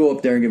 I'll go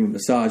up there and give him a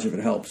massage if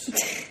it helps.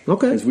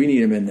 Okay. Because we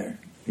need him in there.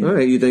 All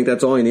right. You think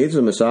that's all he needs,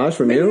 a massage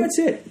from you?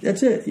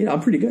 That's it.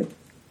 I'm pretty good.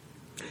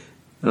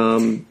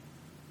 No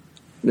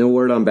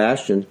word on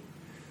Bastion.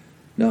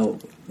 No,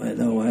 I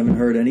haven't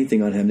heard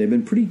anything on him. They've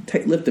been pretty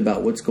tight-lipped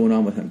about what's going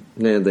on with him.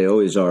 Yeah, they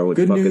always are with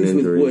good fucking news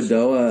injuries. With Wood,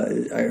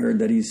 though. I heard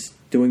that he's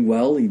doing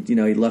well. He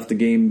left the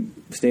game,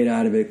 stayed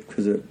out of it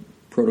because of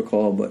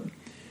protocol, but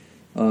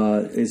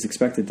is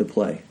expected to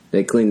play.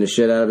 They cleaned the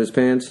shit out of his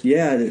pants?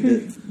 Yeah,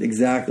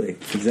 exactly.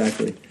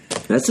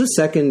 That's the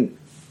second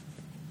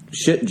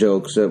shit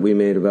jokes that we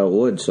made about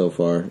Wood so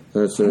far.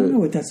 I don't know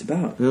what that's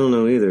about. I don't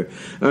know either.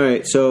 All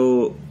right,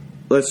 so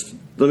let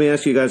me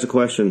ask you guys a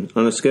question.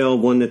 On a scale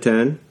of 1 to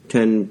 10,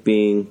 10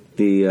 being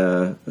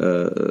the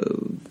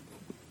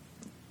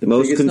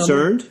most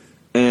concerned, number?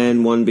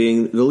 And 1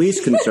 being the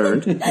least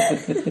concerned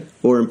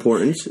or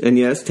importance. And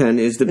yes, 10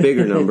 is the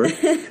bigger number.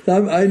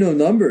 I know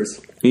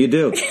numbers. You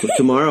do.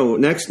 Tomorrow,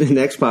 next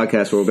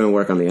podcast, we're going to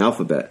work on the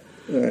alphabet.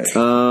 All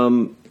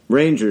right.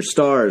 Rangers,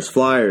 Stars,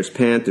 Flyers,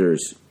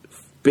 Panthers.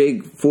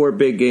 4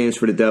 big games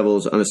for the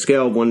Devils. On a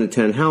scale of 1 to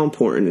 10, how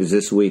important is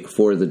this week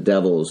for the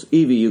Devils?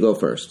 Evie, you go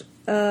first.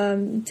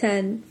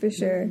 10 for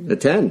sure. A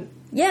 10?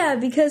 Yeah,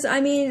 because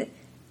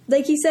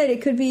like you said,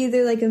 it could be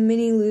either like a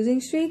mini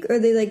losing streak or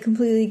they like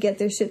completely get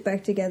their shit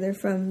back together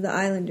from the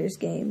Islanders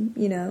game.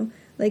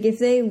 Like if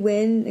they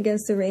win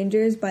against the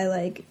Rangers by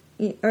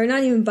or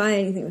not even by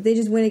anything, if they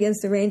just win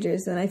against the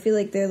Rangers, then I feel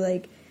like they're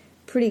like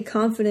pretty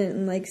confident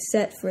and like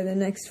set for the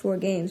next 4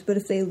 games. But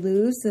if they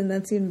lose, then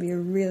that's going to be a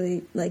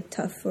really like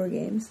tough 4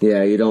 games.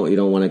 Yeah, you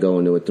don't want to go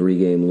into a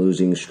 3-game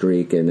losing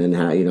streak and then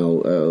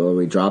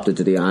we dropped it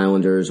to the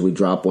Islanders, we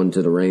dropped one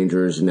to the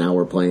Rangers, and now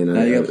we're playing a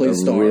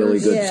really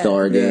good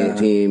star game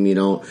team.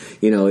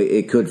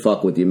 It could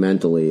fuck with you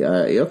mentally.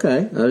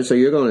 Okay, so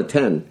you're going to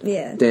 10.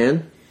 Yeah,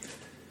 Dan.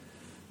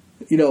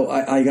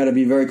 I got to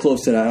be very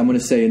close to that. I'm going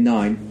to say a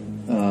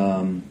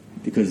 9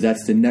 because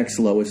that's the next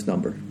lowest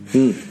number.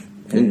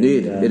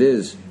 Indeed, it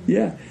is.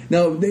 Yeah.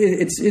 No,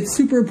 it's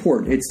super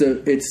important.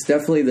 It's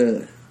definitely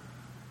the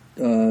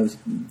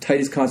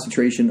tightest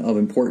concentration of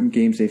important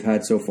games they've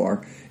had so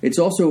far. It's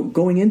also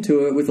going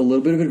into it with a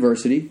little bit of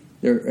adversity.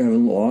 They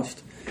haven't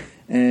lost,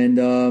 and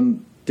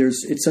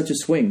it's such a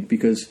swing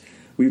because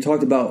we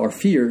talked about our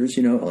fears.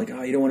 You don't want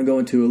to go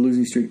into a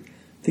losing streak.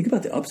 Think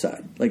about the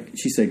upside. Like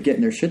she said,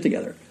 getting their shit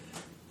together.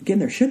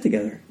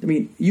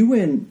 You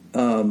win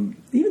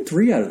even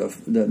 3 out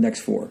of the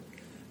next 4.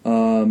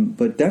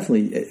 But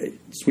definitely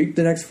sweep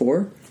the next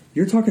 4.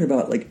 You're talking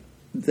about like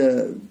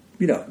the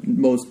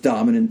most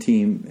dominant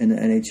team in the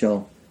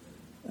NHL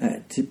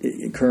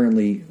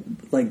currently,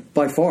 like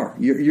by far.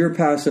 You're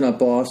passing up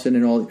Boston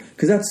and all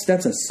because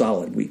that's a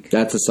solid week.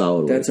 That's a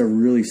solid week. That's a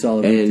really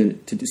solid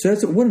week to do.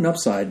 So what an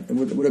upside.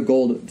 What a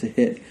goal to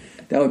hit.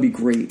 That would be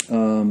great.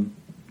 And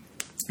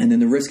then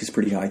the risk is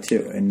pretty high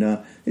too. And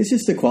it's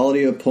just the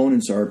quality of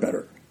opponents are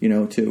better.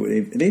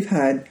 Too. They've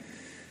had.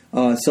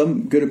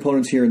 Some good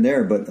opponents here and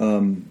there, but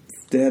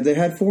they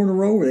had 4 in a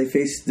row where they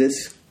faced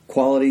this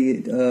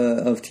quality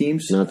of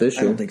teams. Not this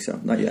year. I don't think so.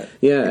 Not yet.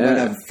 Yeah, they might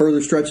have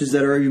further stretches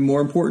that are even more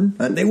important.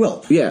 They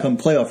will. Yeah, come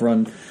playoff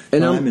run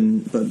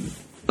time.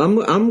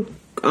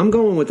 I'm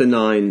going with the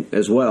 9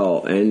 as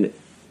well, and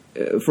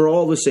for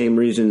all the same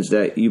reasons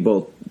that you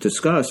both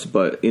discussed.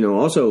 But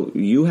also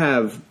you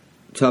have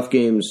tough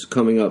games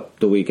coming up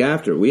the week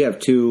after. We have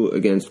 2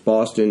 against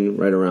Boston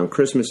right around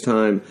Christmas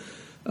time.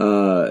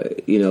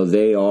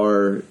 They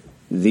are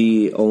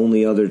the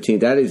only other team.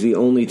 That is the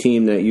only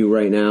team that you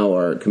right now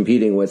are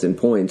competing with in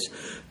points.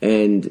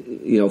 And,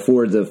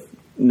 for the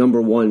number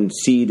 1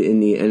 seed in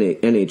the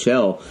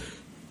NHL,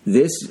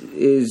 this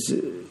is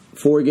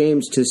 4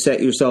 games to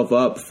set yourself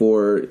up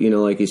for,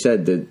 like you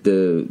said,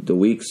 the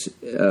weeks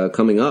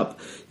coming up.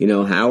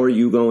 How are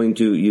you going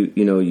to,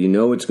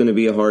 it's going to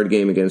be a hard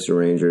game against the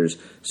Rangers,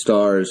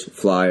 Stars,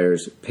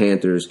 Flyers,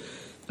 Panthers.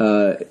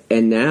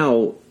 And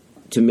now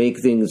to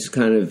make things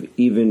kind of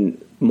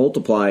even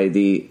multiply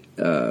the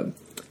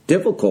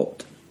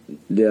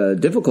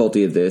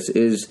difficulty of this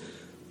is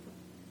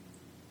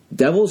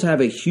Devils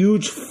have a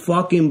huge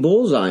fucking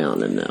bullseye on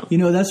them now.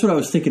 That's what I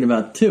was thinking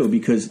about too,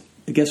 because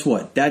guess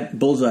what? That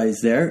bullseye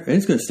is there, and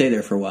it's going to stay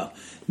there for a while.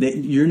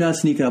 You're not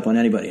sneaking up on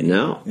anybody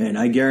anymore. No. And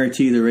I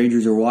guarantee the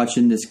Rangers are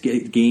watching this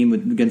game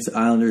against the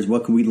Islanders.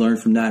 What can we learn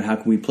from that? How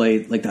can we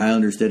play like the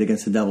Islanders did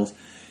against the Devils?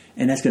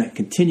 And that's going to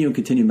continue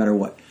no matter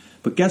what.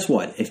 But guess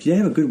what? If you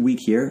have a good week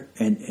here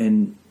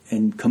and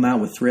come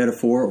out with 3 out of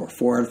 4 or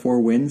 4 out of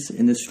 4 wins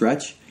in this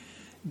stretch,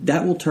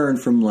 that will turn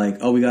from like,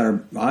 oh, we got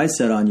our eyes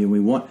set on you and we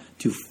want,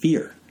 to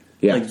fear.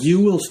 Yeah. Like you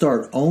will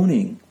start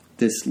owning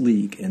this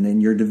league and then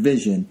your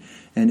division.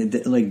 And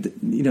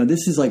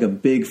this is like a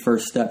big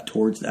first step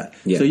towards that.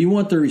 Yeah. So you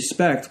want the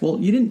respect. Well,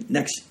 you didn't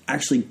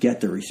actually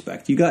get the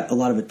respect. You got a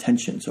lot of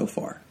attention so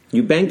far.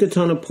 You banked a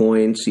ton of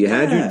points. You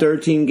had your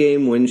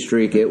 13-game win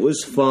streak. It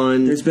was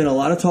fun. There's been a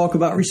lot of talk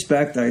about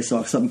respect. I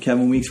saw something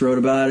Kevin Weeks wrote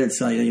about it.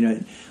 So,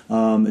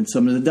 and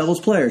some of the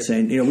Devils players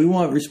saying, we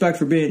want respect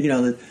for being,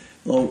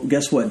 well,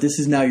 guess what? This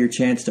is now your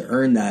chance to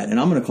earn that. And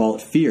I'm going to call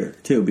it fear,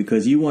 too,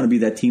 because you want to be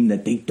that team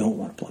that they don't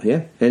want to play.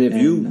 Yeah, and if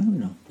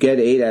you get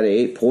 8 out of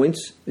 8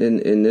 points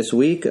in this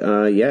week,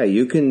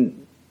 you can.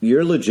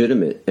 You're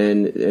legitimate,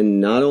 and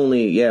not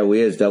only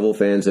we as Devil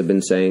fans have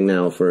been saying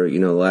now for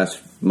the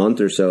last month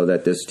or so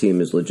that this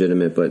team is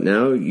legitimate, but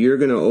now you're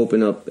going to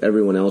open up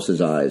everyone else's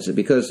eyes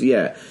because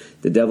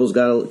the Devils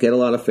got to get a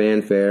lot of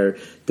fanfare.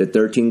 The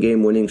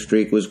 13-game winning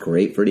streak was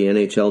great for the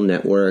NHL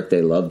Network.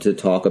 They love to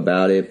talk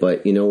about it,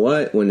 but you know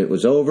what? When it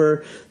was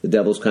over, the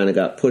Devils kind of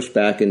got pushed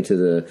back into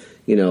the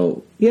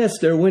yes,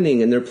 they're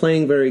winning and they're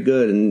playing very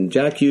good, and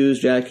Jack Hughes,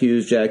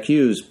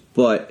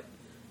 but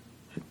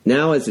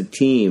now as a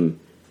team.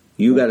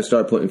 You got to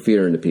start putting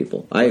fear into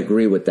people. I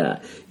agree with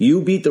that.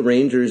 You beat the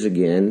Rangers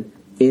again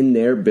in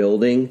their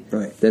building.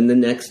 Right. Then the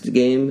next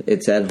game,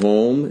 it's at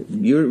home.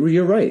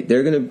 You're right.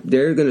 They're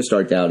gonna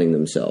start doubting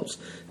themselves.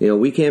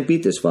 We can't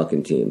beat this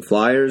fucking team.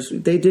 Flyers,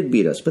 they did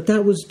beat us, but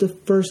that was the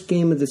first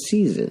game of the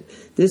season.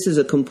 This is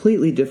a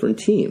completely different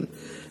team,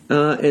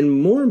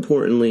 and more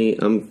importantly,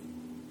 I'm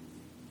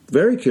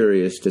very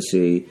curious to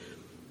see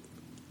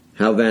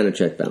how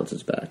Vanacek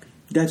bounces back.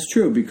 That's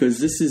true because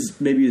this is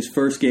maybe his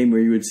first game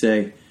where you would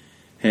say,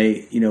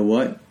 hey, you know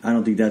what? I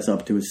don't think that's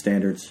up to his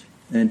standards.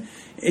 And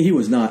he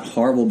was not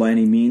horrible by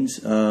any means.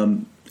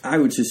 I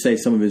would just say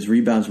some of his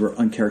rebounds were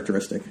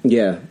uncharacteristic.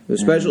 Yeah,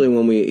 especially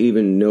when we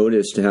even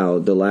noticed how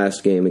the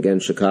last game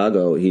against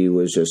Chicago, he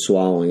was just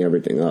swallowing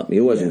everything up.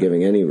 He wasn't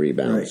giving any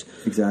rebounds.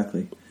 Right,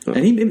 exactly. Oh.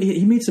 And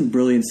he made some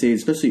brilliant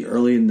saves, especially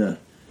early in the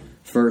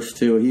first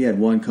two. He had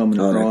one coming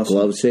across. That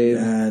glove save?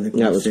 The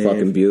glove that was save.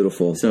 Fucking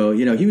beautiful. So,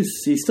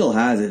 he still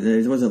has it.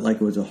 It wasn't like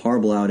it was a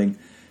horrible outing.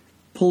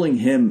 Pulling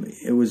him,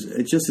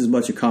 it's just as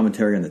much a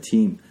commentary on the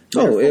team.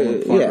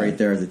 Right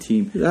there as a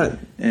team.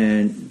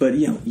 But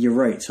you're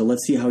right. So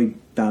let's see how he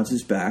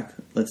bounces back.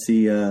 Let's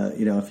see,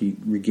 if he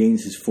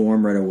regains his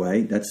form right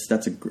away. That's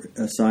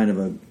a sign of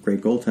a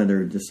great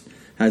goaltender. Just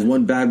has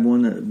one bad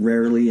one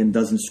rarely and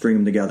doesn't string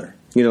them together.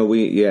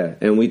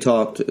 And we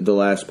talked the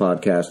last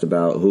podcast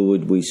about who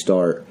would we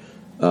start,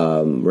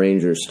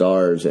 Rangers,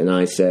 Stars, and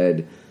I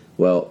said,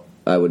 well,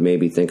 I would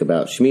maybe think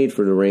about Schmid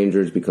for the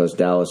Rangers because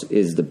Dallas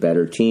is the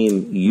better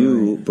team.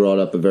 You brought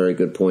up a very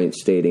good point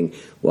stating,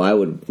 well, I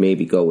would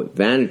maybe go with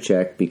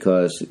Vanacek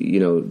because,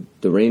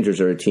 the Rangers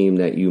are a team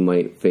that you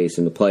might face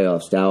in the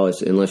playoffs.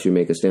 Dallas, unless you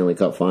make a Stanley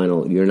Cup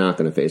final, you're not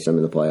going to face them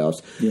in the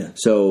playoffs. Yeah.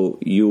 So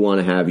you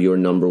want to have your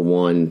number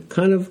one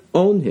kind of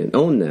own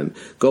them.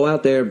 Go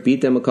out there,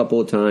 beat them a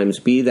couple of times,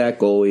 be that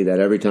goalie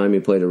that every time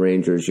you play the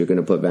Rangers, you're going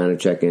to put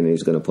Vanacek in and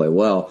he's going to play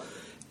well.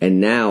 And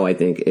now I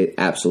think it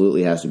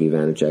absolutely has to be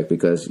Vanacek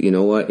because you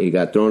know what? He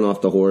got thrown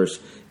off the horse.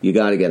 You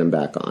got to get him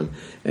back on.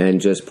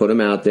 And just put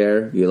him out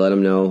there. You let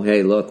him know,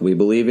 hey, look, we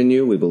believe in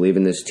you. We believe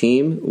in this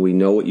team. We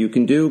know what you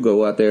can do.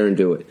 Go out there and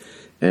do it.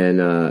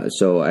 And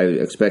so I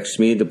expect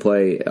Schmid to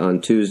play on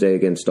Tuesday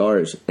against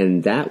Stars.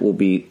 And that will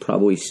be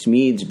probably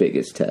Schmid's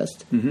biggest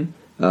test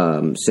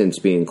since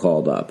being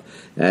called up.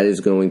 That is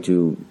going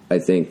to, I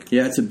think...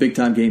 Yeah, it's a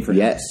big-time game for him.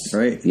 Yes.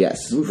 Right?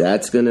 Yes. Oof.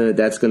 That's gonna,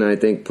 I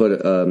think, put...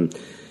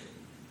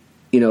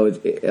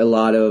 a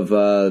lot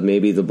of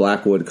maybe the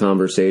Blackwood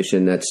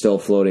conversation that's still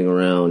floating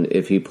around.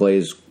 If he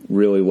plays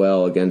really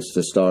well against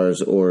the Stars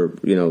or,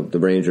 the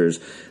Rangers,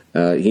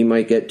 he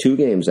might get 2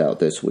 games out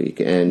this week.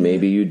 And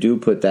maybe you do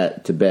put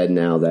that to bed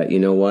now that, you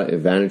know what,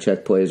 if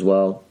Vanacek plays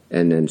well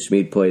and then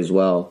Schmid plays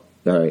well,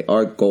 all right,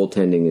 our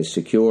goaltending is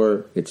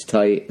secure, it's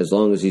tight. As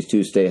long as these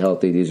two stay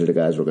healthy, these are the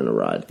guys we're going to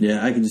ride.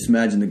 Yeah, I can just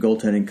imagine the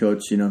goaltending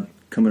coach,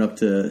 coming up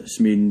to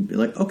Schmid and be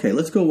like, okay,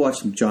 let's go watch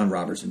some John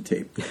Robertson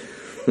tape.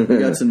 We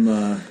got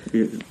some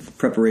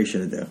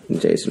preparation to do.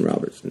 Jason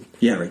Robertson.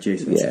 Yeah, right,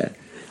 Jason. Yeah.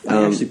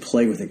 I actually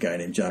play with a guy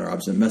named John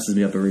Robinson. It messes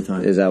me up every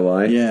time. Is that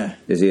why? Yeah.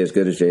 Is he as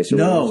good as Jason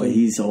No, Robinson?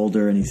 he's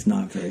older and he's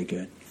not very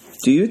good.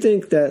 Do you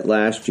think that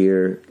last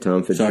year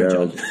Tom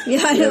Fitzgerald...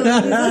 Yeah, I know.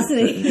 I was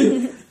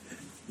listening.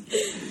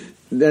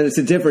 That it's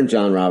a different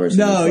John Robertson.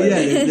 No,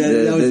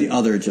 that was the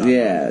other John.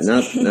 Yeah,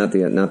 Robertson.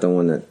 not the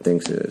one that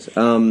thinks it is.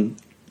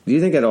 Do you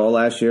think at all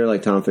last year,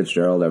 like Tom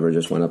Fitzgerald ever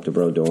just went up to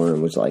Brodeur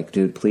and was like,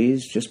 "Dude,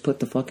 please just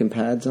put the fucking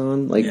pads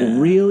on"? Like,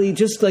 really,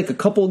 just like a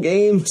couple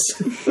games.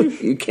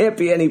 You can't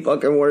be any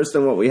fucking worse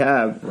than what we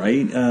have,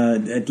 right?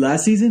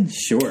 Last season,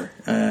 sure.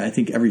 I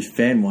think every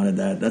fan wanted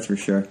that. That's for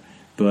sure.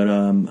 But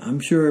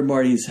I'm sure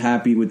Marty's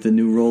happy with the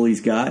new role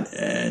he's got,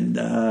 and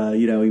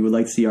he would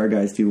like to see our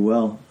guys do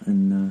well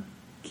and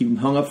keep him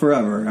hung up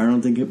forever. I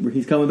don't think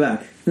he's coming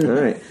back. All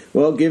right.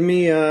 Well, give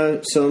me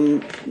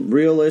some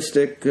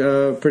realistic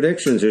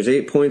predictions. There's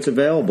 8 points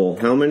available.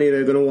 How many are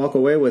they going to walk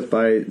away with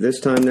by this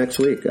time next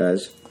week,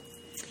 guys?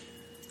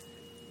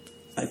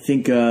 I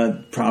think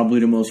probably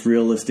the most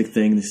realistic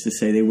thing is to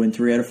say they win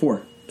 3 out of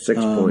 4. 6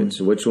 points.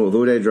 Which one?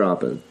 Who are they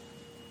dropping?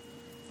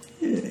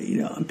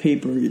 On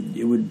paper,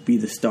 it would be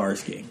the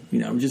Stars game.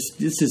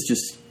 This is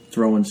just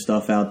throwing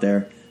stuff out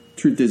there.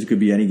 Truth is, it could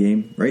be any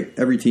game, right?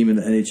 Every team in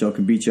the NHL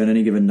can beat you on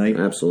any given night.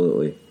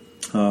 Absolutely.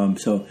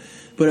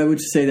 But I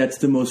would say that's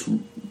the most,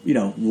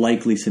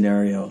 likely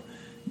scenario.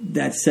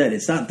 That said,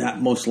 it's not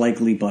that most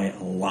likely by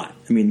a lot.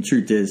 I mean, the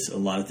truth is, a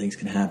lot of things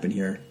can happen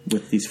here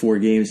with these 4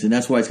 games, and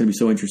that's why it's going to be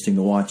so interesting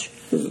to watch.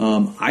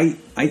 I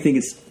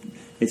think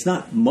it's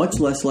not much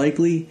less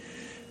likely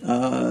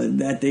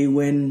that they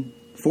win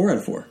 4 out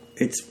of 4.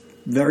 It's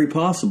very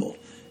possible,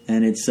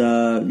 and it's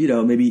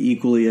maybe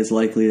equally as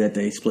likely that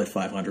they split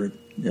 500.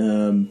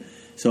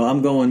 So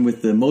I'm going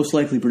with the most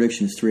likely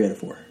prediction is 3 out of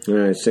 4. All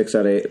right, 6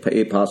 out of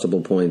 8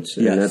 possible points,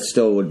 and that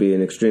still would be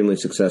an extremely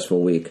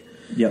successful week.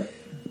 Yep,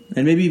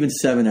 and maybe even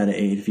 7 out of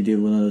 8 if you did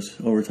one of those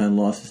overtime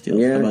losses deals.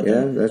 Yeah, How about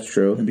that? That's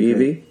true.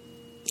 Evie?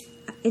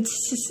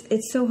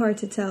 It's so hard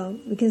to tell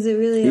because it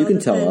really. You all can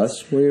depends. tell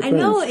us. We're your friends. I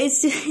know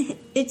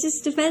it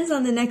just depends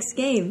on the next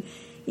game.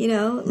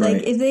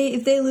 Right.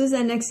 if they lose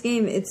that next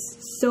game, it's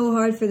so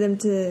hard for them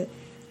to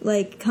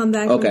come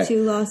back from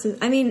 2 losses.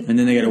 I mean, and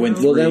then they got to win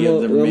 3 Well, then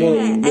of the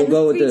remaining. we'll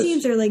go the with 3 this.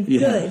 teams are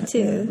good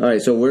too. All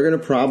right, so we're going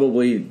to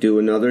probably do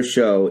another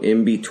show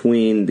in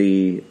between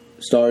the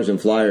Stars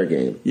and Flyer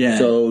game. Yeah.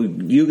 So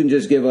you can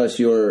just give us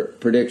your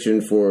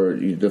prediction for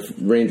the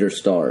Rangers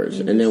Stars,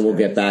 and then we'll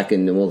get back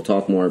and we'll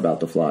talk more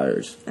about the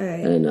Flyers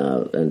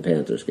and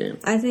Panthers game.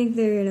 I think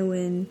they're going to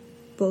win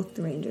both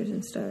the Rangers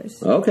and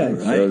Stars. Okay, right.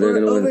 So they're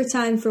going to win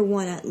overtime for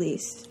one at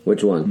least.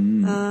 Which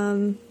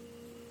one?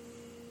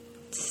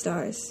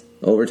 Stars.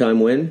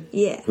 Overtime win?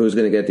 Yeah. Who's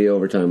going to get the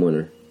overtime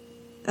winner?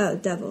 Oh,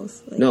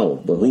 Devils. No,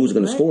 but who's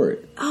going to score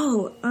it?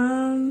 Oh,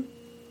 I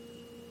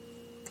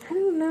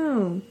don't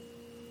know.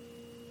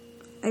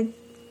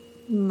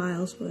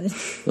 Miles would.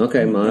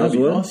 Okay, Miles That'd be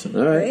would. awesome.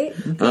 All right.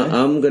 Okay.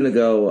 I'm going to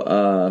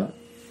go.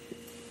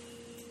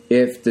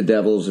 If the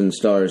Devils and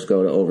Stars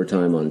go to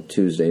overtime on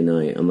Tuesday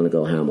night, I'm going to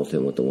go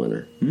Hamilton with the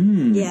winner.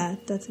 Yeah,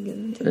 that's a good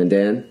one too. And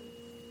Dan?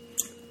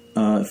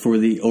 For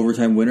the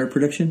overtime winner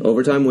prediction?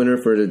 Overtime winner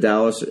for the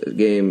Dallas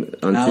game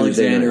on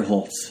Tuesday Alexander night.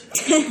 Holtz.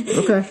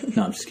 Okay.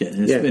 No, I'm just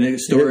kidding. It's been a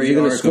He's story.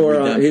 going to score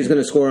on. He's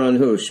going to score on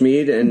who?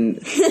 Schmid and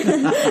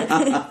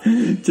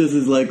just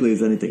as likely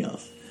as anything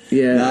else.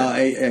 yeah. No,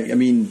 I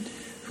mean,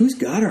 who's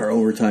got our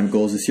overtime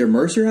goals this year?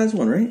 Mercer has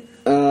one, right?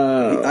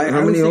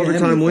 How many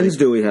overtime wins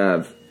do we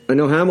have? I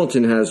know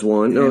Hamilton has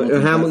one.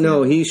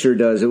 No, he sure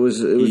does. It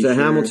was a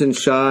Hamilton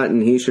shot,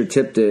 and he sure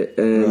tipped it.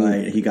 And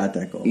Right, he got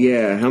that goal.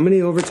 yeah, how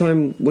many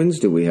overtime wins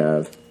do we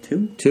have?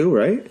 2? 2,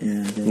 right?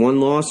 Yeah.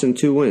 1 loss and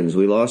 2 wins.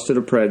 We lost to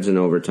the Preds in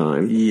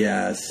overtime.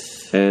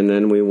 Yes. And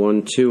then we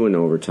won 2 in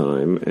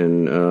overtime.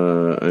 And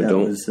That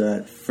was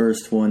that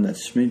first one that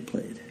Schmid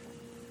played.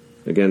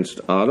 Against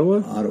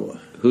Ottawa? Ottawa.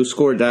 Who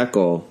scored that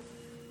goal?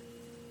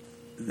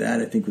 That,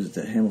 I think, was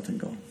the Hamilton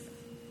goal.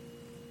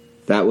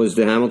 That was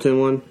the Hamilton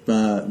one?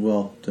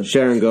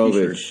 Sharon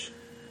Govich.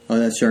 Oh,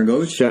 that's Sharon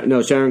Govich?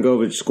 No, Sharon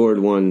Govich scored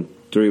one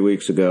 3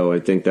 weeks ago. I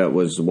think that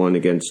was one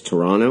against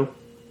Toronto.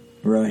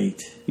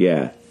 Right.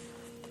 Yeah.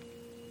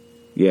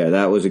 Yeah,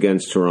 that was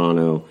against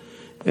Toronto.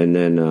 And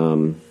then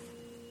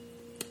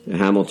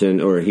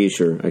Hamilton, or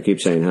Heischer. I keep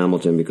saying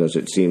Hamilton because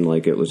it seemed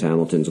like it was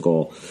Hamilton's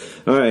goal.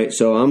 All right,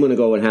 so I'm going to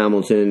go with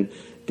Hamilton.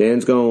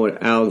 Dan's going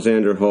with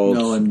Alexander Holtz.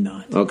 No, I'm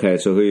not. Okay,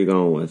 so who are you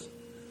going with?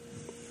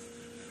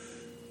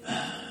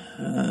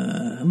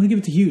 I'm going to give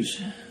it to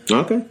Hughes.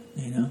 Okay.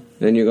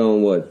 And you're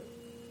going Wood.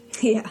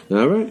 Yeah.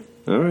 All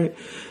right.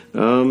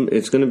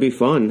 It's going to be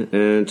fun.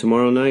 And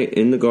tomorrow night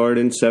in the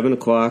Garden, 7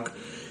 o'clock.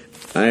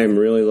 I am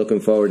really looking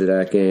forward to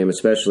that game,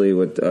 especially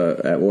with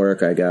at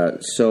work. I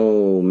got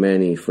so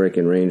many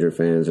freaking Ranger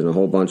fans, and a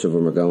whole bunch of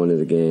them are going to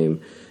the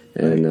game.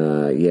 And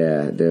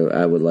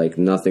I would like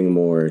nothing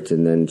more to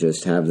then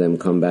just have them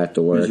come back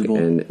to work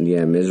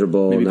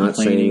miserable, Maybe not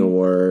saying a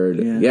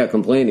word. Yeah.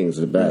 Complaining is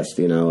the best,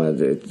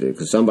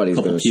 because somebody's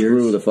going to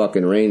screw the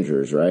fucking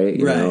Rangers, right?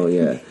 You know,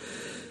 yeah.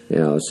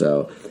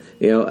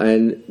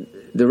 And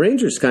the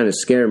Rangers kind of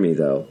scare me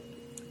though.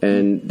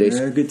 And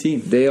they're a good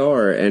team. They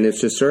are, and if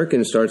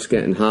Shesterkin starts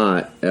getting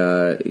hot,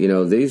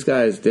 these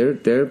guys,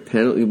 they're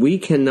penalty. We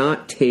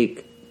cannot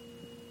take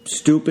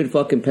stupid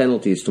fucking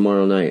penalties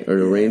tomorrow night, or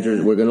the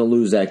Rangers. We're going to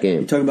lose that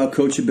game. You're talking about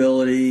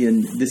coachability,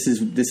 and this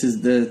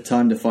is the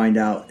time to find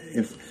out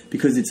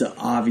because it's an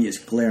obvious,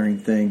 glaring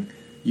thing.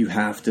 You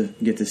have to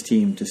get this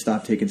team to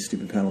stop taking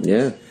stupid penalties.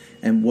 Yeah.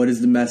 And what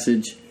is the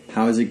message?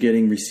 How is it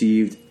getting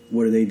received?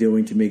 What are they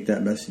doing to make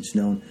that message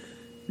known?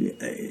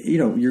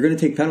 You're going to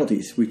take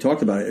penalties. We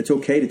talked about it. It's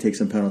okay to take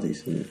some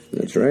penalties.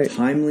 That's right.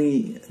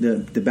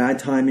 The bad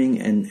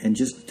timing and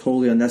just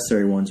totally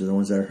unnecessary ones are the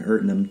ones that are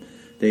hurting them.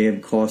 They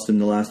have cost them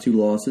the last 2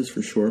 losses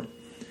for sure.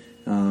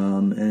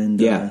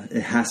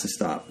 It has to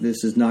stop.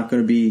 This is not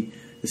going to be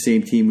the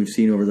same team we've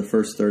seen over the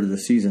first third of the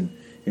season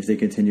if they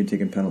continue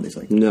taking penalties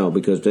like that. No,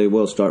 because they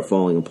will start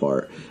falling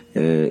apart.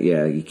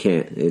 You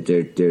can't.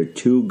 They're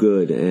too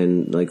good,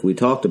 and like we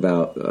talked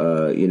about,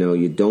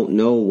 you don't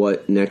know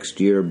what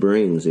next year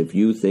brings. If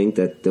you think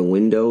that the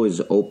window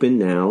is open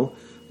now,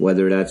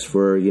 whether that's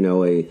for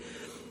a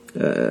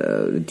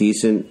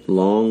decent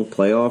long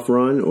playoff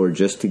run or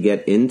just to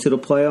get into the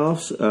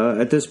playoffs,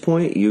 at this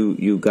point,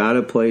 you got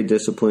to play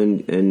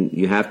disciplined, and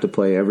you have to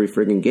play every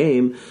friggin'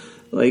 game.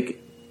 Like,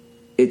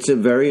 it's a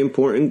very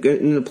important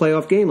in the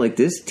playoff game. Like,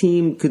 this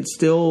team could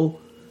still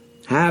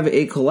have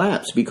a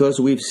collapse because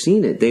we've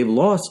seen it. They've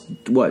lost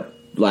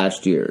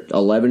last year,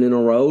 11 in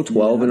a row,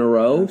 12 in a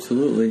row.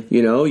 Absolutely.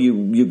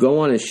 You go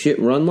on a shit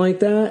run like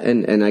that,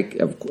 and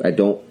I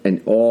don't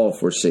at all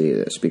foresee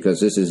this because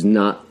this is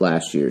not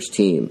last year's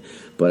team.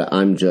 But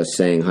I'm just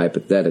saying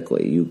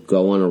hypothetically, you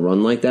go on a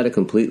run like that, it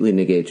completely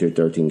negates your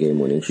 13-game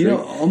winning streak.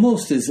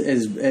 Almost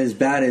as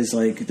bad as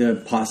like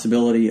the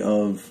possibility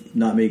of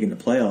not making the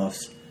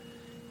playoffs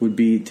would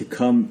be to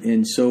come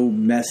in so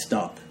messed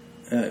up,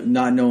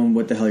 not knowing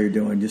what the hell you're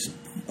doing, just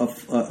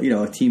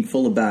a team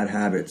full of bad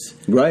habits,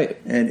 right?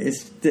 And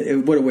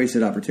what a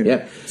wasted opportunity.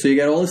 Yeah. So you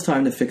got all this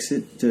time to fix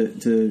it,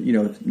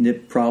 to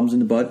nip problems in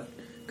the bud,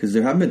 because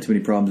there haven't been too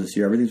many problems this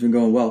year. Everything's been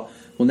going well.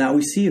 Well, now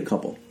we see a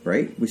couple,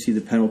 right? We see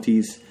the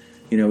penalties.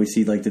 We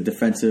see like the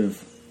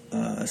defensive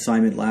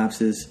assignment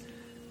lapses,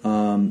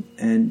 and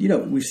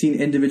we've seen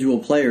individual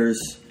players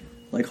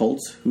like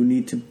Holtz who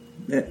need to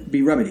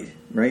be remedied.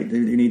 Right, they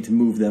need to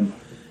move them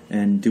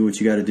and do what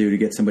you got to do to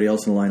get somebody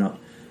else in the lineup.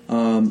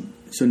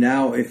 So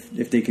now,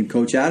 if they can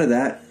coach out of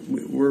that,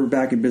 we're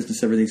back in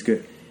business. Everything's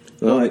good.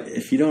 But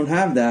if you don't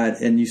have that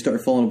and you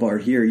start falling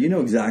apart here, you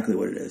know exactly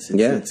what it is.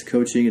 It's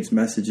coaching, it's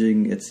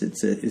messaging.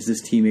 Is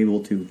this team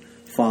able to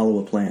follow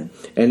a plan?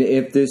 And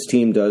if this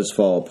team does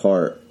fall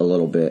apart a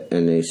little bit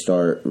and they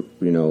start,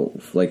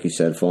 like you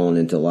said, falling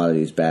into a lot of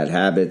these bad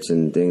habits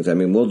and things, I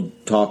mean, we'll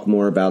talk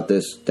more about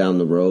this down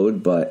the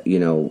road, but,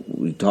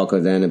 we talk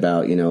then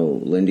about,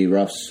 Lindy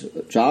Ruff's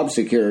job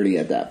security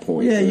at that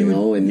point, and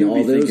all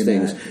those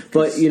things.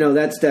 But,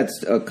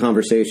 that's a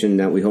conversation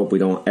that we hope we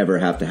don't ever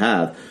have to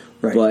have.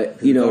 Right. But,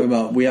 talking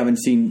about, we haven't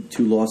seen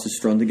 2 losses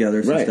strung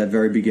together since that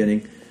very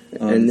beginning.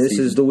 And this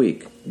is the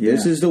week. Yeah.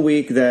 This is the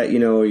week that,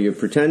 you're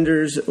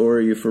pretenders or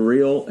you're for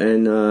real,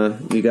 and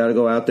you got to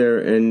go out there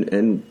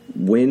and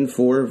win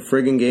 4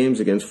 friggin'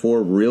 games against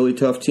 4 really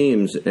tough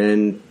teams,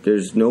 and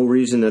there's no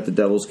reason that the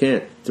Devils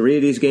can't. 3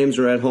 of these games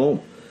are at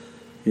home.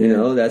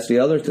 Yeah. That's the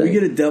other thing. Do we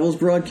get a Devils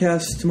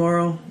broadcast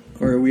tomorrow,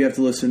 or we have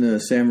to listen to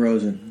Sam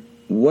Rosen?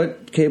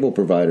 What cable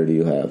provider do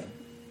you have?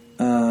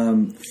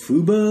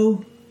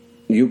 Fubo?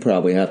 You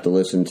probably have to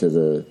listen to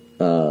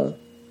the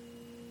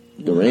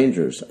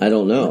Rangers. I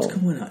don't know. What's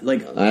going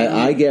on?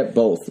 I get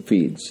both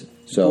feeds.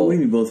 So what do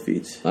you mean both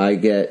feeds? I have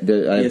 2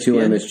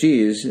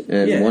 MSGs,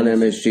 and one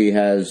MSG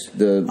has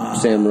the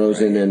Sam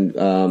Rosen and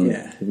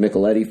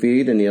Micheletti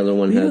feed, and the other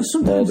one has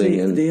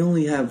Spalding. They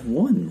only have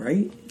one,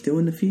 right?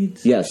 Doing the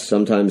feeds? Yes,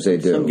 sometimes they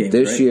do. Games,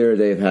 this year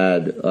they've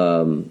had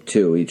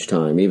 2 each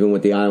time, even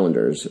with the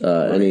Islanders.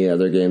 Any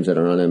other games that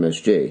are on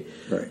MSG.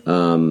 Right.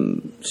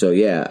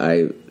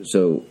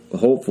 So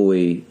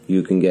hopefully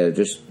you can get it.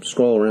 Just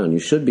scroll around. You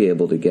should be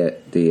able to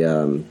get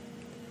the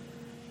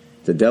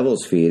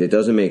Devils feed. It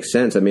doesn't make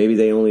sense. Maybe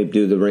they only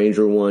do the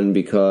Ranger one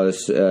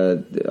because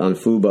on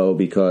Fubo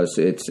because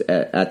it's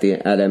at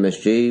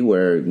MSG,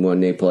 where when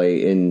they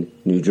play in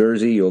New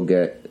Jersey, you'll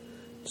get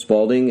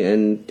Spalding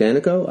and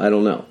Danico? I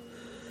don't know.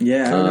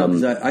 Yeah, I don't know,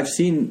 because I've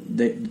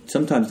seen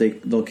sometimes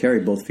they'll carry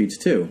both feeds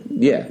too.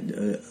 Yeah.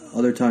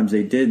 Other times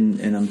they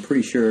didn't, and I'm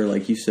pretty sure,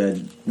 like you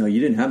said, no, you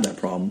didn't have that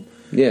problem.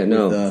 Yeah,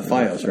 no. With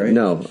Fios, right?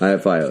 No, I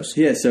have Fios.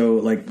 Yeah,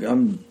 so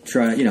I'm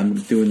trying, I'm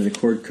doing the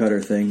cord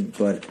cutter thing,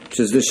 but which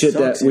is the shit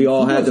that we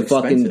all had to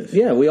fucking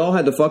we all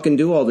had to fucking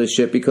do all this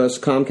shit because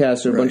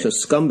Comcast are a bunch of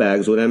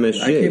scumbags with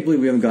MSG. I can't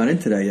believe we haven't gone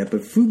into that yet,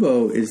 but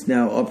Fubo is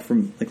now up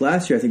from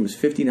last year. I think it was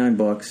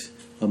 $59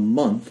 a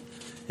month,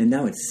 and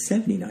now it's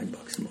 $79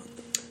 a month.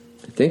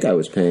 I think I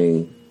was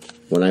paying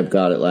when I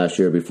got it last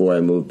year before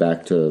I moved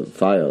back to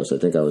Fios. I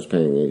think I was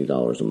paying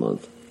 $80 a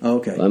month. Oh,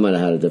 okay. I might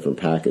have had a different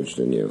package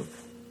than you.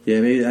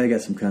 Yeah, maybe I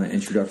got some kind of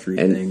introductory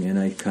thing, and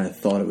I kind of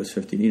thought it was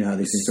 50. You know how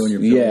these things go in your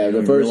bill. Yeah,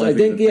 the first. I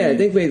think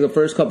maybe the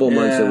first couple of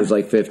months it was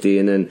like 50,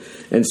 and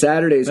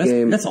Saturday's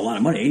game. That's a lot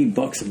of money.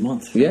 $80 a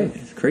month. Yeah,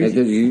 it's crazy.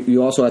 Because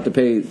you also have to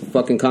pay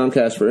fucking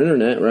Comcast for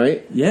internet,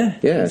 right? Yeah,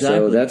 yeah. Exactly.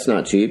 So that's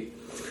not cheap.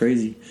 It's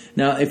crazy.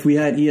 Now, if we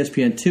had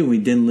ESPN2 and we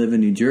didn't live in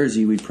New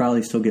Jersey, we'd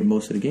probably still get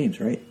most of the games,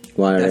 right?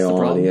 Why are they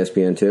all on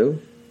ESPN2?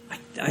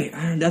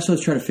 That's what I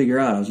was trying to figure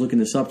out. I was looking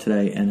this up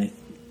today, and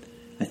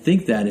I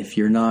think that if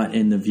you're not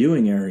in the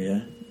viewing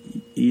area,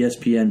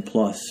 ESPN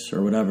Plus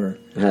or whatever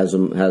has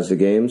the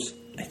games.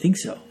 I think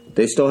so.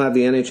 They still have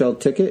the NHL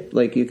ticket,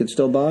 like you could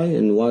still buy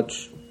and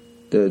watch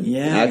the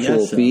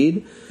actual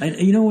feed.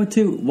 You know what?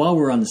 Too, while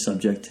we're on the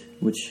subject,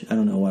 which I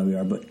don't know why we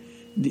are, but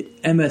the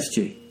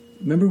MSG.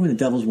 Remember when the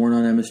Devils weren't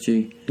on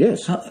MSG?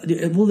 Yes.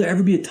 Will there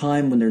ever be a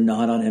time when they're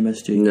not on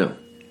MSG?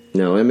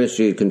 No,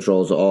 MSG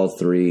controls all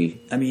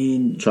three. I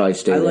mean,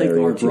 tri-state. I like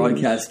area our teams.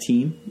 broadcast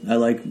team. I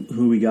like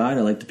who we got.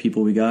 I like the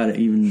people we got.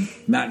 Even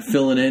Matt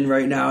filling in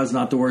right now is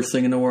not the worst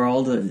thing in the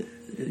world,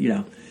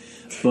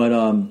 But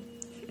I'm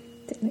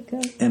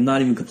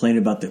not even complaining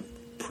about the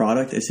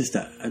product. It's just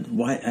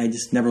why I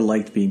just never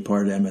liked being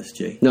part of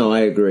MSG. No, I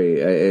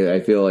agree.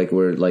 I feel like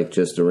we're like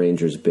just the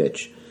Rangers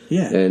bitch.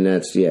 Yeah, and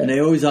that's And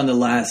they're always on the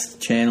last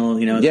channel,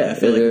 Yeah,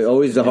 they're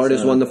always the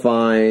hardest one to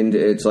find.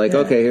 It's like,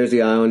 okay, here's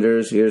the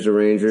Islanders, here's the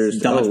Rangers.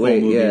 It's dodgeball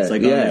movie. It's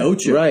like on the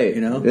Ocho, right?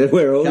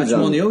 We're always catch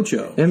them on the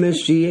Ocho.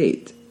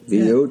 MSG8,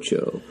 the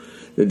Ocho.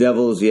 The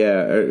Devils,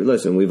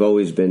 listen, we've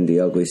always been the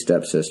ugly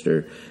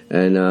stepsister,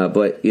 and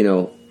but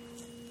you're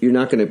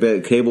not going to be a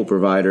cable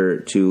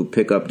provider to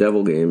pick up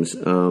Devil games.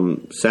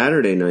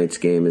 Saturday night's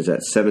game is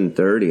at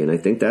 7:30, and I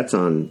think that's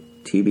on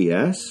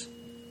TBS.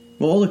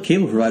 Well, all the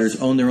cable providers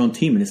own their own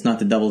team, and it's not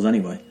the Devils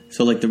anyway.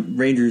 So, like the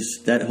Rangers,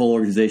 that whole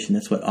organization,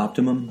 that's what,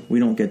 Optimum? We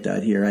don't get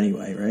that here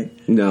anyway,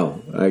 right?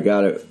 No, I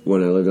got it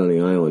when I lived on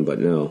the island, but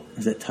no.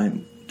 Is that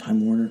Time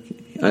Warner?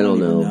 I don't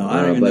know.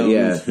 I don't even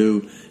know who's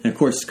who. And of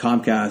course,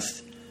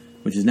 Comcast,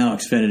 which is now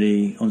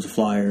Xfinity, owns the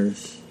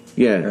Flyers.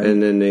 Yeah, right?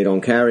 And then they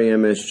don't carry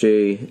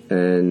MSG,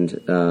 and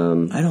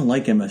I don't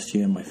like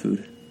MSG on my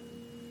food.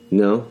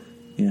 No?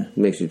 Yeah. It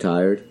makes you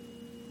tired?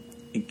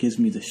 It gives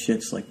me the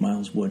shits like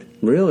Miles would.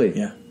 Really?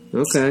 Yeah.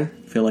 Okay.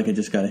 I feel like I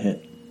just got a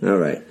hit. All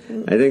right.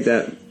 I think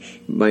that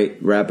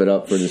might wrap it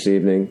up for this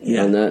evening.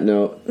 Yeah. On that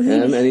note,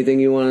 Em,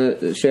 anything you want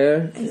to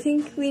share? I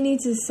think we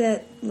need to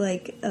set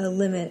like a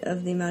limit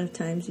of the amount of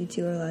times you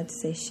two are allowed to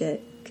say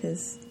shit,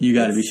 because you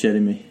got to be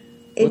shitting me.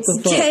 It's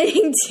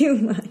getting too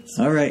much.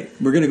 All right,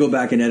 we're gonna go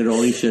back and edit all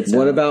these shits.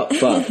 What about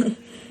fuck?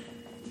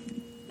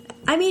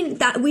 I mean,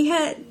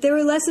 there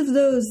were less of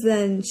those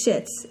than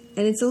shits,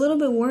 and it's a little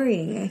bit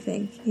worrying. I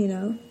think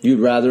You'd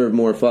rather have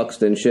more fucks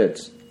than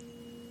shits.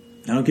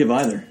 I don't give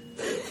either.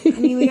 I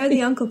mean, we are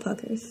the Uncle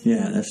Puckers.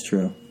 Yeah, that's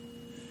true.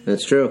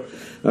 That's true.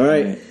 All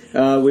right.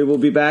 We will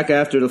be back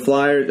after the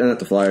not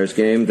the Flyers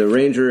game, the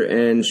Ranger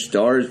and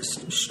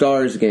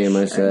Stars game,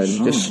 I said.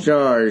 Just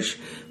Stars.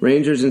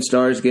 Rangers and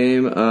Stars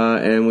game,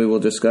 and we will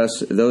discuss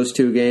those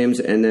two games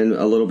and then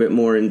a little bit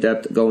more in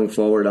depth going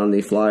forward on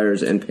the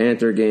Flyers and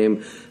Panther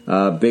game.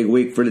 Big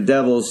week for the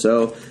Devils,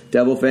 so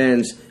Devil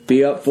fans,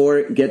 be up for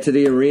it. Get to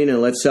the arena.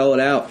 Let's sell it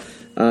out.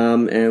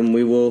 And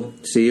we will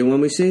see you when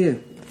we see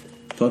you.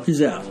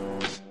 Puckers out.